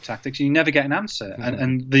question about tactics and you never get an answer. Mm-hmm.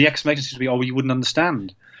 And the explanation seems to be, you wouldn't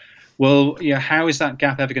understand. Well, how is that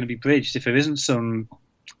gap ever going to be bridged if there isn't some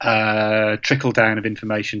trickle down of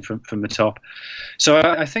information from the top? So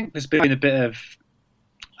I think there's been a bit of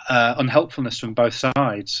unhelpfulness from both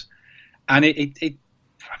sides. And I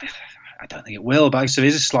don't think it will, but there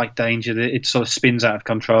is a slight danger that it sort of spins out of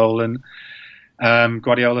control, and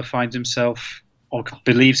Guardiola finds himself, or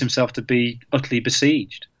believes himself, to be utterly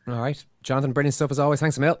besieged. All right. Jonathan, brilliant stuff as always.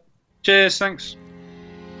 Thanks a mil. Cheers, thanks.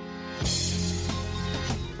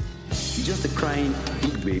 He's just a crying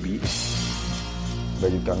big baby.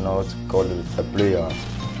 But you cannot call a player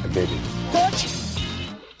a baby. Coach!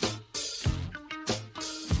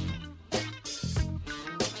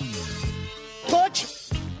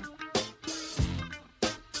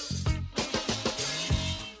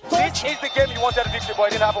 Which is the game you wanted a victory, but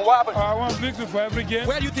it didn't happen. What happened? I want victory for every game.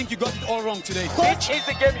 Where do you think you got it all wrong today? Coach. Which is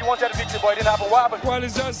the game you wanted a victory, but it didn't happen. What happened? Well,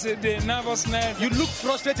 it's just the nervousness. You look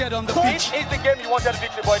frustrated on the pitch. Which is the game you wanted a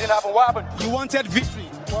victory, but it didn't happen. What happened? You wanted victory.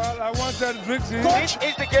 Well, I wanted victory. Which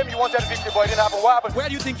is the game you wanted a victory, but it didn't happen. What happened? Where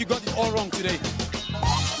do you think you got it all wrong today?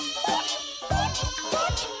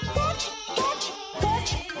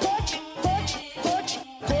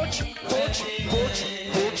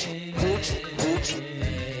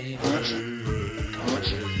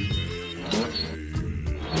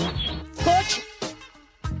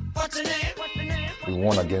 We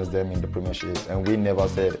won against them in the Premiership, and we never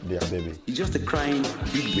said they are baby. He's just a crying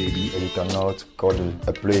big baby, and you cannot call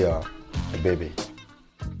a player a baby.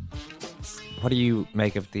 What do you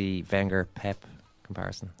make of the Wenger-Pep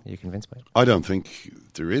comparison? Are you convinced by it? I don't think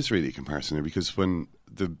there is really a comparison there, because when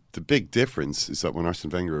the big difference is that when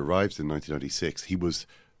Arsene Wenger arrived in 1996, he was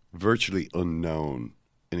virtually unknown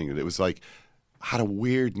in England. It was like, had a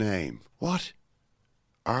weird name. What?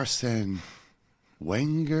 Arsene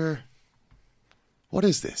Wenger? What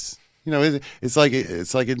is this? It's like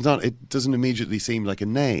it's not. It doesn't immediately seem like a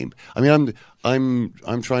name. I mean,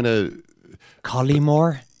 I'm trying to.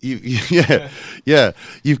 Collymore. Yeah.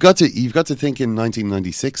 You've got to think in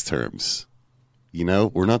 1996 terms.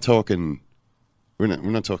 We're not talking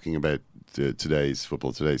about today's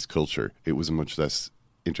football, today's culture. It was a much less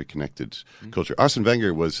interconnected culture. Arsene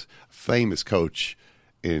Wenger was a famous coach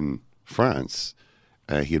in France.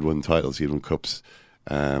 He had won titles, he had won cups.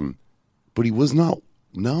 But he was not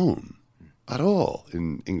known at all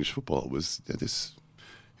in English football. It was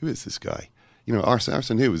who is this guy?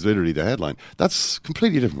 Arsene who was literally the headline. That's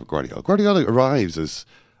completely different from Guardiola. Guardiola arrives as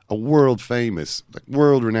a world-famous,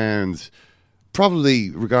 world-renowned,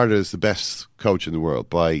 probably regarded as the best coach in the world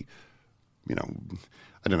by, I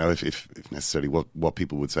don't know if necessarily what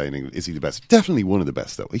people would say in England. Is he the best? Definitely one of the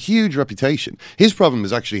best, though. A huge reputation. His problem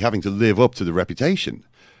is actually having to live up to the reputation.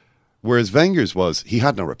 Whereas Wenger's was, he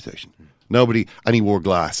had no reputation. Nobody, and he wore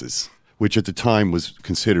glasses. which at the time was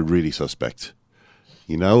considered really suspect.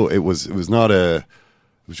 You know, it was just not a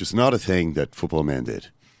thing that football men did.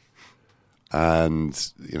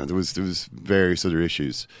 And, you know, there was various other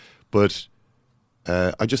issues. But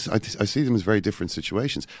I see them as very different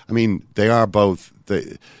situations. I mean, they are both...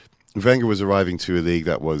 Wenger was arriving to a league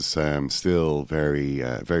that was still very,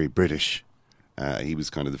 very British. He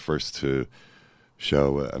was kind of the first to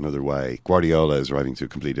show another way. Guardiola is arriving to a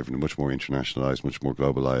completely different, much more internationalised, much more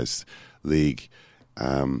globalised league.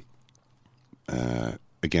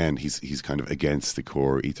 Again, he's kind of against the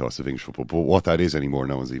core ethos of English football. But what that is anymore,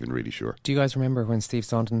 no one's even really sure. Do you guys remember when Steve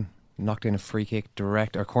Staunton knocked in a free kick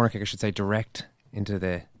or corner kick, I should say, direct into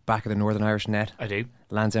the back of the Northern Irish net? I do.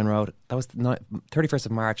 Lansdowne Road. That was 31st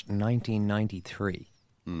of March 1993.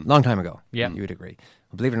 Long time ago. Yeah. You would agree.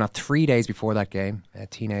 Believe it or not, 3 days before that game, a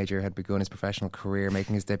teenager had begun his professional career,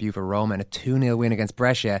 making his debut for Roma in a 2-0 win against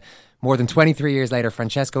Brescia. More than 23 years later,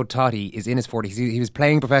 Francesco Totti is in his 40s. He was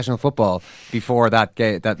playing professional football before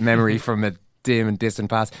that memory from a dim and distant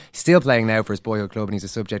past. He's still playing now for his boyhood club, and he's the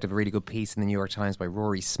subject of a really good piece in the New York Times by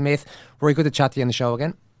Rory Smith. Rory, good to chat to you on the show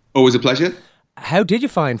again. Always a pleasure. How did you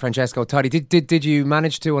find Francesco Totti? Did you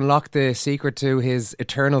manage to unlock the secret to his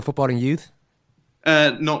eternal footballing youth?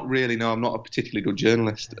 Not really. No, I'm not a particularly good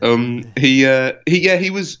journalist. He's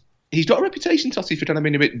got a reputation, Totti, for kind of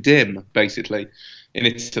being a bit dim, basically, in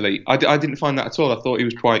Italy. I didn't find that at all. I thought he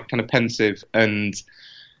was quite kind of pensive and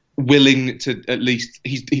willing to, at least,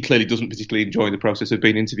 he clearly doesn't particularly enjoy the process of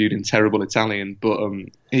being interviewed in terrible Italian, but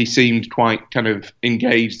he seemed quite kind of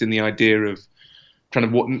engaged in the idea of kind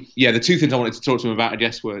of the two things I wanted to talk to him about, I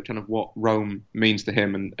guess, were kind of what Rome means to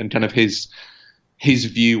him and kind of his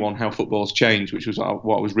view on how football's changed, which was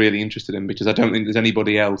what I was really interested in, because I don't think there's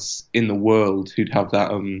anybody else in the world who'd have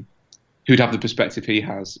that, who'd have the perspective he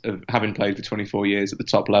has of having played for 24 years at the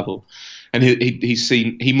top level, and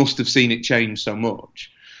he must have seen it change so much,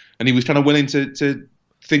 and he was kind of willing to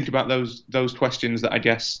think about those questions that I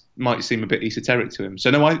guess might seem a bit esoteric to him.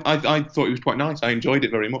 So no, I thought it was quite nice. I enjoyed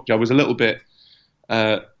it very much. I was a little bit.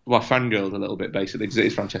 Fangirled a little bit, basically, because it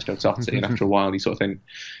is Francesco Totti, and after a while you sort of think,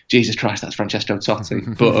 Jesus Christ, that's Francesco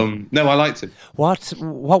Totti. But no, I liked him.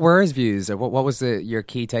 What were his views? What was your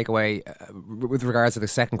key takeaway with regards to the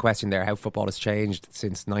second question there, how football has changed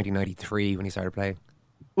since 1993 when he started playing?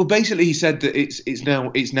 Well, basically he said that it's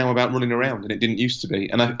now about running around, and it didn't used to be.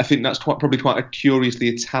 And I think that's probably quite a curiously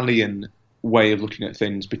Italian way of looking at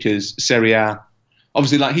things, because Serie A,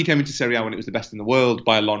 obviously, like, he came into Serie A when it was the best in the world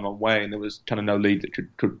by a long, long way, and there was kind of no league that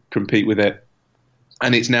could compete with it.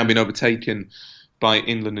 And it's now been overtaken by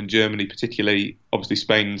England and Germany, particularly. Obviously,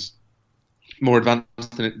 Spain's more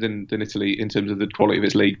advanced than Italy in terms of the quality of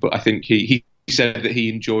its league. But I think he said that he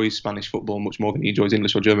enjoys Spanish football much more than he enjoys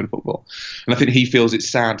English or German football. And I think he feels it's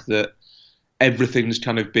sad that everything's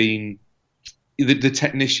kind of been... The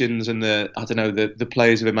technicians and the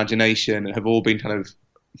players of imagination have all been kind of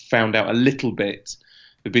found out a little bit.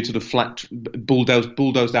 They've been sort of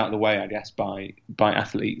bulldozed out of the way, I guess, by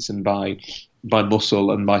athletes and by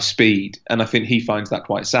muscle and by speed. And I think he finds that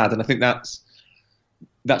quite sad. And I think that's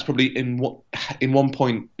probably in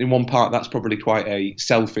one part that's probably quite a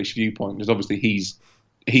selfish viewpoint, because obviously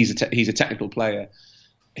he's a technical player.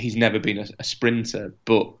 He's never been a sprinter,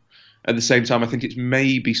 but at the same time, I think it's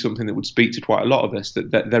maybe something that would speak to quite a lot of us,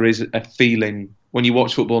 that there is a feeling when you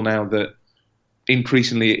watch football now that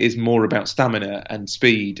increasingly it is more about stamina and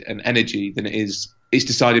speed and energy than it's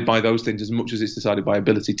decided by those things as much as it's decided by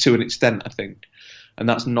ability, to an extent, I think. And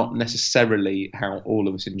that's not necessarily how all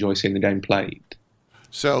of us enjoy seeing the game played.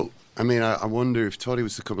 So, I mean, I wonder if Totti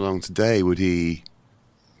was to come along today, would he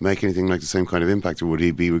make anything like the same kind of impact, or would he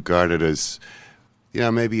be regarded as,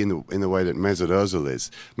 maybe in the way that Mesut Ozil is?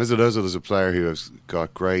 Mesut Ozil is a player who has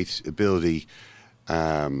got great ability,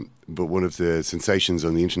 but one of the sensations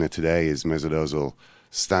on the internet today is Mesut Ozil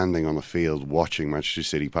standing on the field watching Manchester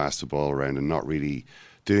City pass the ball around and not really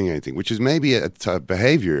doing anything, which is maybe a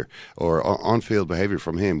behaviour or on-field behaviour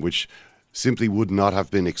from him, which simply would not have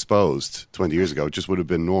been exposed 20 years ago. It just would have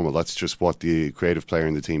been normal. That's just what the creative player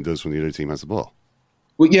in the team does when the other team has the ball.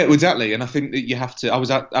 Well, yeah, exactly. And I think that you have to... I was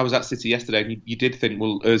at City yesterday, and you did think,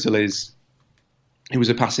 well, Ozil he was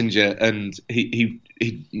a passenger, and he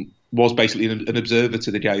was basically an observer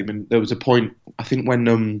to the game. And there was a point, I think, when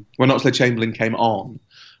Oxlade-Chamberlain came on,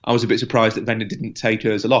 I was a bit surprised that Wenger didn't take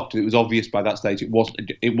Ozil off, because it was obvious by that stage it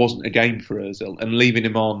wasn't a game for Ozil, and leaving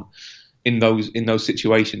him on in those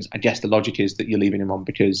situations, I guess the logic is that you're leaving him on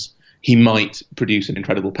because he might produce an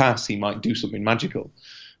incredible pass, he might do something magical.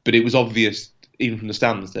 But it was obvious, even from the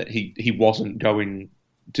stands, that he wasn't going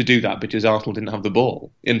to do that because Arsenal didn't have the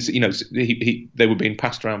ball. And they were being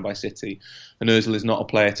passed around by City, and Ozil is not a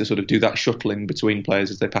player to sort of do that shuttling between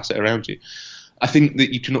players as they pass it around you. I think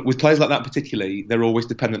that you can, with players like that particularly, they're always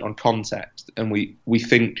dependent on context, and we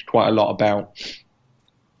think quite a lot about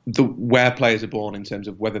where players are born in terms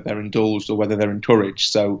of whether they're indulged or whether they're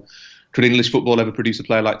encouraged. So could English football ever produce a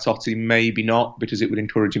player like Totti? Maybe not, because it would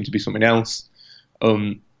encourage him to be something else.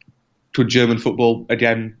 Could German football,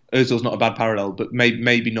 again, Ozil's not a bad parallel, but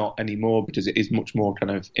maybe not anymore, because it is much more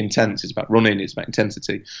kind of intense. It's about running, it's about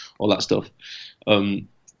intensity, all that stuff.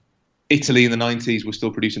 Italy in the 90s were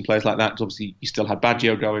still producing players like that, because obviously you still had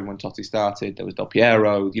Baggio going when Totti started. There was Del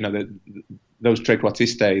Piero, those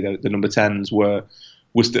trequartiste, the number 10s were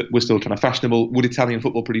still kind of fashionable. Would Italian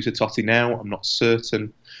football produce a Totti now? I'm not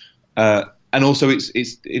certain. And also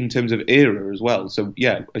it's in terms of era as well. So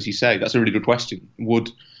yeah, as you say, that's a really good question.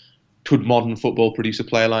 Could modern football produce a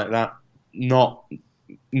player like that? Not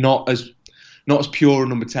as pure a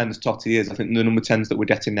number 10 as Totti is. I think the number 10s that we're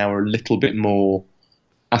getting now are a little bit more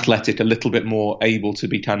athletic, a little bit more able to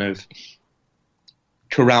be kind of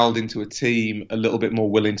corralled into a team, a little bit more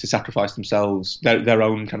willing to sacrifice themselves, their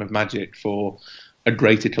own kind of magic for a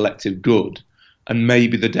greater collective good. And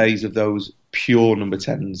maybe the days of those pure number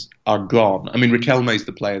 10s are gone. I mean, Riquelme's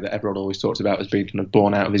the player that everyone always talks about as being kind of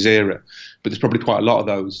born out of his era, but there's probably quite a lot of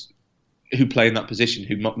those who play in that position,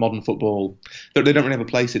 who modern football, they don't really have a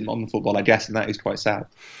place in modern football, I guess, and that is quite sad.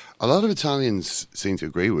 A lot of Italians seem to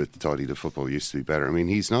agree with Totti that football used to be better. I mean,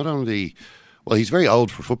 he's not only, well, he's very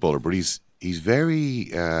old for a footballer, but he's very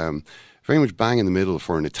much bang in the middle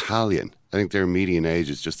for an Italian. I think their median age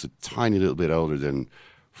is just a tiny little bit older than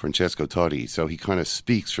Francesco Totti, so he kind of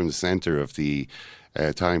speaks from the centre of the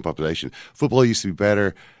Italian population. Football used to be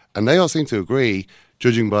better, and they all seem to agree,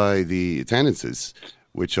 judging by the attendances,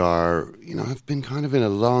 which are, have been kind of in a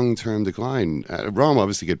long-term decline. Rome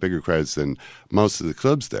obviously get bigger crowds than most of the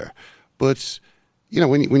clubs there. But,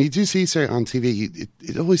 when you do see Serie A on TV,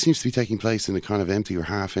 it always seems to be taking place in a kind of empty or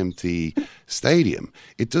half-empty stadium.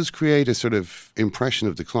 It does create a sort of impression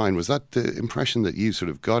of decline. Was that the impression that you sort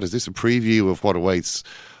of got? Is this a preview of what awaits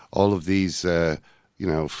all of these,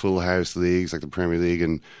 full house leagues like the Premier League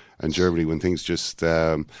and Germany when things just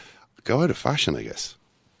go out of fashion, I guess?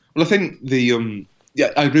 Well, I think yeah,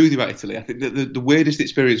 I agree with you about Italy. I think the weirdest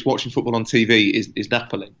experience watching football on TV is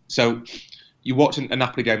Napoli. So you watch a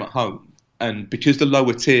Napoli game at home, and because the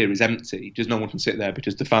lower tier is empty, just no one can sit there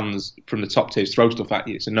because the fans from the top tiers throw stuff at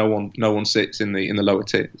you. So no one sits in the lower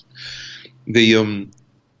tiers.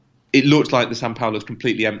 It looks like the San Paolo's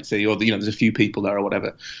completely empty, or there's a few people there or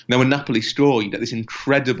whatever. Now when Napoli score, you get this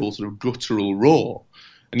incredible sort of guttural roar.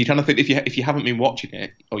 And you kind of think, if you haven't been watching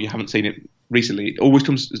it, or you haven't seen it recently, it always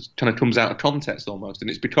comes out of context almost, and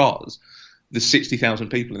it's because there's 60,000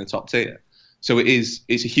 people in the top tier. So it's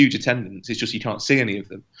a huge attendance. It's just you can't see any of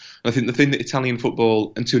them. And I think the thing that Italian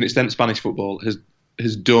football, and to an extent Spanish football,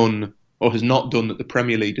 has done or has not done that the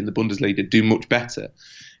Premier League and the Bundesliga do much better,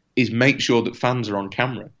 is make sure that fans are on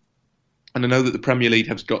camera. And I know that the Premier League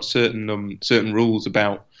has got certain rules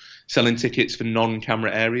about selling tickets for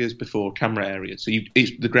non-camera areas before camera areas. So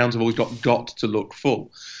the grounds have always got to look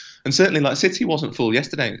full. And certainly, like City wasn't full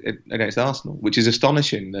yesterday against Arsenal, which is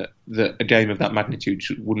astonishing that a game of that magnitude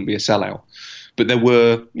wouldn't be a sellout. But there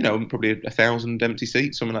were, probably 1,000 empty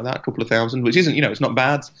seats, something like that, a couple of thousand, which isn't, it's not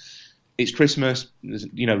bad. It's Christmas,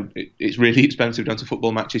 it's really expensive going to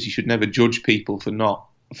football matches. You should never judge people for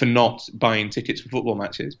not buying tickets for football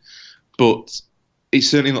matches. But it's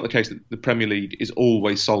certainly not the case that the Premier League is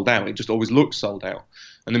always sold out. It just always looks sold out.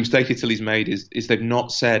 And the mistake Italy's made is they've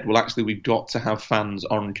not said, well, actually, we've got to have fans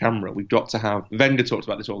on camera. We've got to have... Wenger talks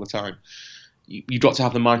about this all the time. You've got to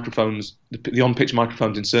have the microphones, the on-pitch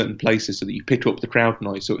microphones in certain places so that you pick up the crowd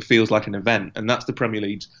noise so it feels like an event. And that's the Premier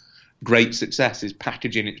League's great success, is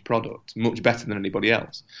packaging its product much better than anybody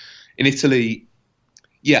else. In Italy,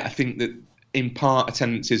 I think that in part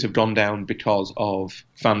attendances have gone down because of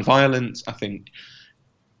fan violence. I think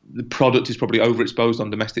the product is probably overexposed on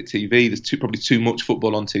domestic TV. There's probably too much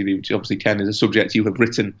football on TV, which obviously, Ken, is a subject you have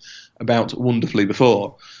written about wonderfully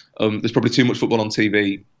before. There's probably too much football on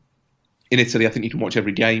TV. In Italy, I think you can watch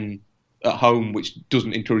every game at home, which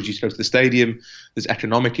doesn't encourage you to go to the stadium. There's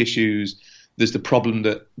economic issues. There's the problem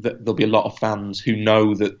that there'll be a lot of fans who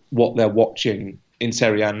know that what they're watching in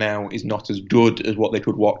Serie A now is not as good as what they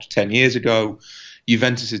could watch 10 years ago.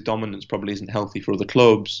 Juventus's dominance probably isn't healthy for other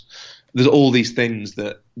clubs. There's all these things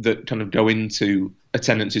that kind of go into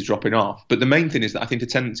attendances dropping off. But the main thing is that I think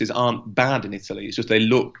attendances aren't bad in Italy. It's just they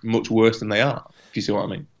look much worse than they are, if you see what I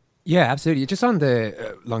mean. Yeah, absolutely. Just on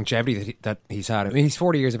the longevity that he's had. I mean, he's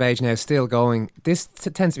 40 years of age now, still going. This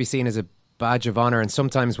tends to be seen as a badge of honour, and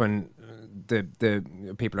sometimes when the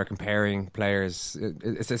people are comparing players,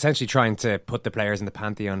 it's essentially trying to put the players in the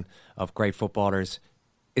pantheon of great footballers.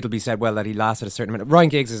 It'll be said, well, that he lasted a certain amount. Ryan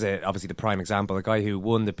Giggs is obviously the prime example, a guy who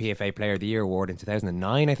won the PFA Player of the Year award in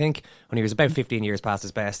 2009, I think, when he was about 15 years past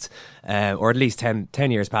his best, or at least 10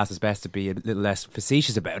 years past his best, to be a little less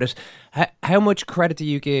facetious about it. How much credit do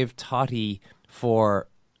you give Totti for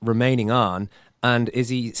remaining on, and is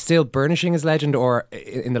he still burnishing his legend, or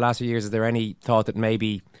in the last few years is there any thought that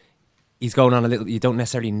maybe he's going on a little, you don't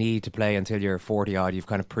necessarily need to play until you're 40 odd, you've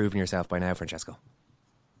kind of proven yourself by now, Francesco?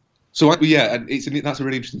 So that's a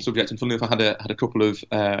really interesting subject, and funnily enough, I had a couple of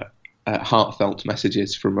heartfelt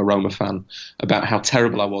messages from a Roma fan about how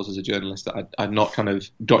terrible I was as a journalist, that I'd not kind of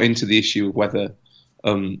got into the issue of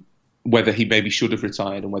whether he maybe should have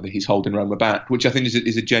retired and whether he's holding Roma back, which I think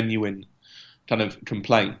is a genuine kind of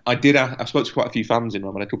complaint. I spoke to quite a few fans in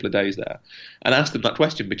Rome in a couple of days there and asked them that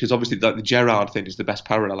question, because obviously the Gerrard thing is the best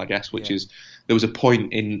parallel, I guess, which is there was a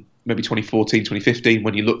point in maybe 2014, 2015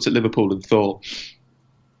 when you looked at Liverpool and thought,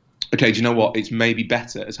 okay, do you know what? It's maybe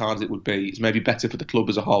better, as hard as it would be, it's maybe better for the club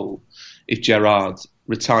as a whole if Gerrard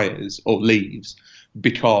retires or leaves,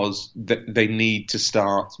 because they need to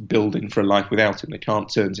start building for a life without him. They can't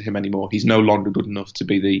turn to him anymore. He's no longer good enough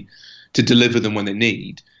to deliver them when they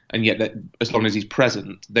need. And yet, that as long as he's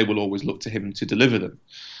present, they will always look to him to deliver them.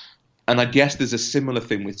 And I guess there's a similar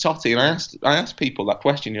thing with Totti. And I asked people that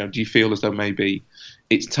question, do you feel as though maybe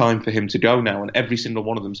it's time for him to go now? And every single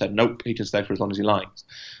one of them said, nope, he can stay for as long as he likes.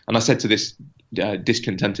 And I said to this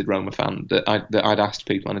discontented Roma fan that I'd asked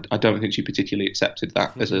people, and I don't think she particularly accepted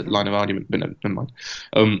that as a line of argument, but never mind.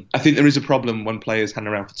 I think there is a problem when players hang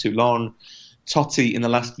around for too long. Totti, in the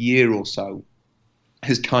last year or so,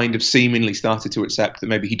 has kind of seemingly started to accept that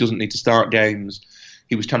maybe he doesn't need to start games.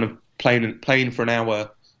 He was kind of playing for an hour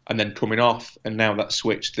and then coming off, and now that's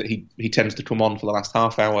switched, that he tends to come on for the last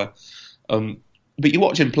half hour. But you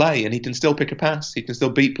watch him play and he can still pick a pass, he can still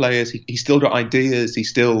beat players, he's still got ideas, he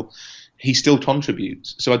still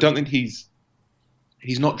contributes. So I don't think he's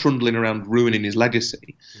not trundling around ruining his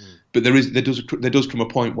legacy. But there does come a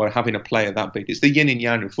point where having a player that big, it's the yin and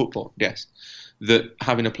yang of football, I guess, that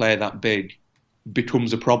having a player that big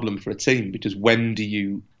becomes a problem for a team, because when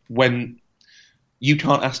you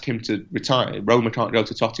can't ask him to retire. Roma can't go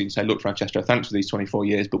to Totti and say, look, Francesco, thanks for these 24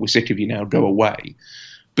 years, but we're sick of you now, go away.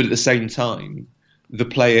 But at the same time, the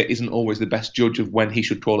player isn't always the best judge of when he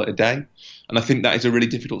should call it a day. And I think that is a really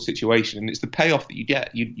difficult situation, and it's the payoff that you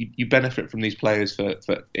get. You benefit from these players for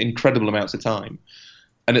incredible amounts of time,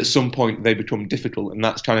 and at some point they become difficult, and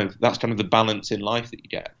that's kind of the balance in life that you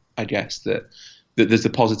get, I guess, that there's the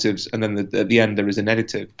positives, and then at the end there is a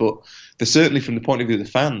negative. But there's certainly, from the point of view of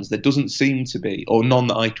the fans, there doesn't seem to be, or none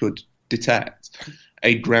that I could detect,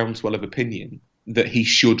 a groundswell of opinion that he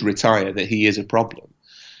should retire, that he is a problem.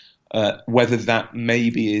 Whether that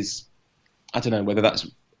maybe is, I don't know, whether that's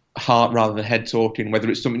heart rather than head talking, whether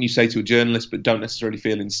it's something you say to a journalist but don't necessarily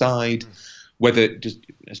feel inside, whether just,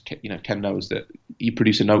 as Ken knows, that you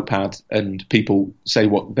produce a notepad and people say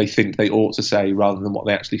what they think they ought to say rather than what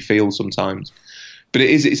they actually feel sometimes. But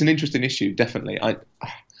it's an interesting issue, definitely.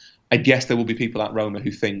 I guess there will be people at Roma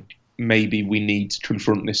who think maybe we need to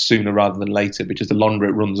confront this sooner rather than later, because the longer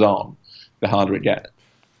it runs on, the harder it gets.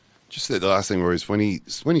 Just the last thing was when he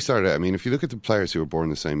started out, I mean, if you look at the players who were born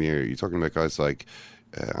the same year, you're talking about guys like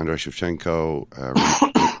Andrei Shevchenko,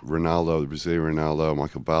 Ronaldo, the Brazilian Ronaldo,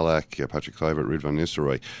 Michael Ballack, Patrick Kluivert, Ruud van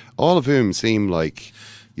Nistelrooy, all of whom seem like,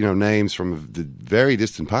 names from the very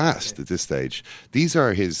distant past at this stage. These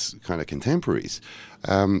are his kind of contemporaries.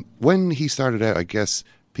 When he started out, I guess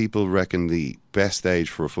people reckon the best age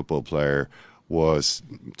for a football player was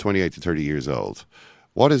 28 to 30 years old.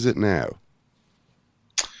 What is it now?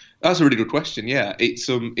 That's a really good question. Yeah, it's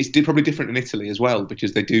probably different in Italy as well,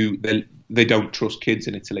 because they don't trust kids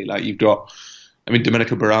in Italy. Like you've got,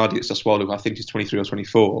 Domenico Berardi at Sassuolo, who I think is 23 or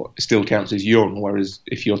 24, still counts as young, whereas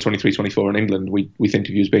if you're 23, 24 in England, we think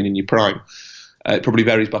of you as being in your prime. It probably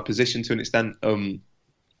varies by position to an extent.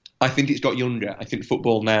 I think it's got younger. I think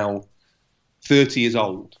football now, 30 is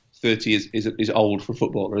old. 30 is old for a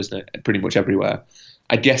footballer, isn't it? Pretty much everywhere.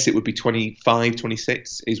 I guess it would be 25,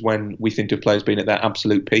 26 is when we think of players being at their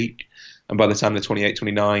absolute peak. And by the time they're 28,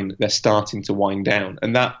 29, they're starting to wind down.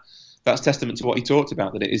 And that's testament to what he talked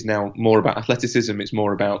about, that it is now more about athleticism. It's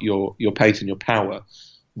more about your pace and your power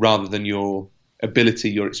rather than your ability,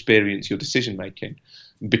 your experience, your decision making,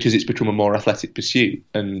 because it's become a more athletic pursuit.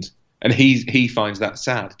 And he finds that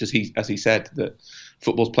sad, because as he said, that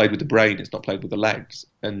football's played with the brain, it's not played with the legs.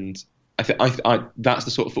 And I that's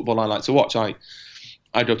the sort of football I like to watch.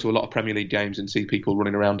 I go to a lot of Premier League games and see people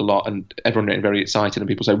running around a lot and everyone getting very excited and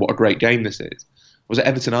people say, what a great game this is. I was at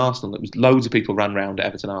Everton-Arsenal. It was loads of people ran around at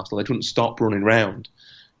Everton-Arsenal. They couldn't stop running around.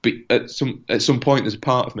 But at some point, there's a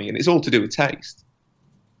part of me, and it's all to do with taste.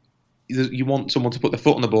 You want someone to put their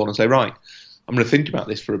foot on the ball and say, right, I'm going to think about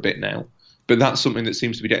this for a bit now. But that's something that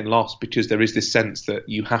seems to be getting lost because there is this sense that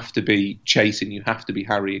you have to be chasing, you have to be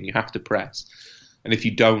harrying, you have to press. And if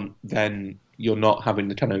you don't, then you're not having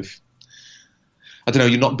the kind of, I don't know,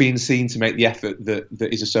 you're not being seen to make the effort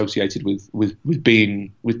that is associated with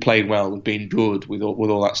playing well, with being good, with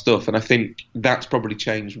all that stuff. And I think that's probably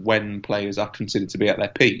changed when players are considered to be at their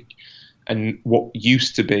peak. And what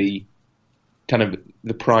used to be kind of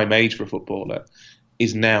the prime age for a footballer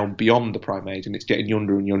is now beyond the prime age, and it's getting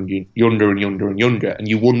younger and younger. And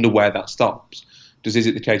you wonder where that stops. Is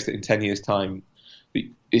it the case that in 10 years' time,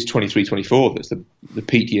 it's 23, 24 that's the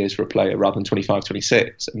peak years for a player rather than 25,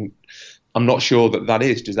 26? And I'm not sure that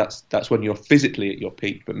is, because that's when you're physically at your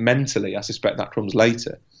peak, but mentally, I suspect that comes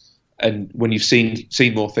later. And when you've seen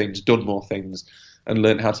more things, done more things, and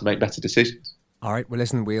learned how to make better decisions. All right, well,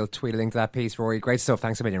 listen, we'll tweet a link to that piece, Rory. Great stuff.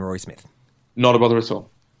 Thanks a million, Rory Smith. Not a bother at all.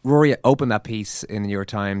 Rory opened that piece in the New York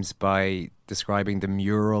Times by describing the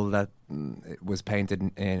mural that was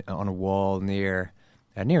painted on a wall near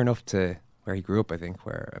enough to where he grew up, I think,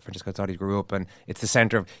 where Francesco Totti grew up. And it's the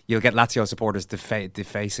centre of, you'll get Lazio supporters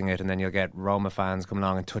defacing it, and then you'll get Roma fans coming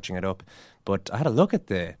along and touching it up. But I had a look at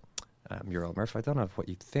the mural, Murph. I don't know what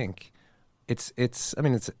you think. It's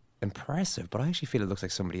impressive, but I actually feel it looks like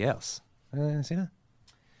somebody else. See that?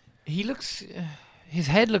 He looks, his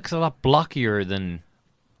head looks a lot blockier than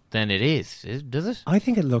it is. Does it? I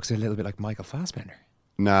think it looks a little bit like Michael Fassbender.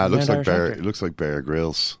 Nah, it looks like Bear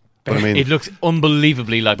Grylls. But I mean, it looks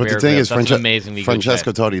unbelievably like Bear Grylls. But the thing is, amazingly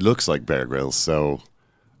Francesco Totti looks like Bear Grylls, so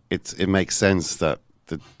it makes sense that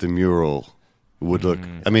the mural would look.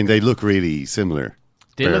 I mean, they look really similar.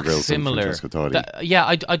 They Bear look Grylls similar. And Francesco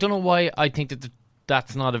Totti. I don't know why I think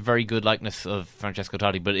that's not a very good likeness of Francesco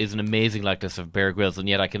Totti, but it is an amazing likeness of Bear Grylls, and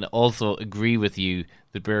yet I can also agree with you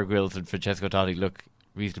that Bear Grylls and Francesco Totti look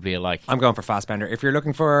reasonably alike. I'm going for Fassbender. If you're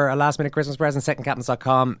looking for a last minute Christmas present,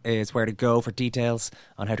 secondcaptains.com is where to go for details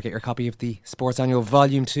on how to get your copy of the Sports Annual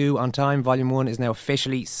Volume 2 on time. Volume 1 is now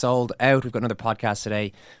officially sold out. We've got another podcast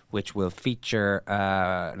today which will feature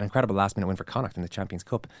an incredible last minute win for Connacht in the Champions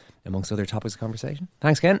Cup, amongst other topics of conversation.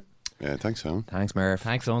 Thanks, Ken. Yeah, thanks, Owen. Thanks, Murph.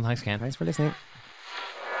 Thanks, Owen. Thanks, Ken. Thanks for listening.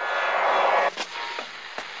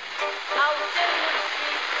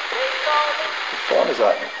 What is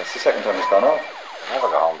that? That's the second time it's gone off. They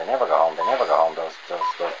never go home,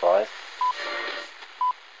 those boys.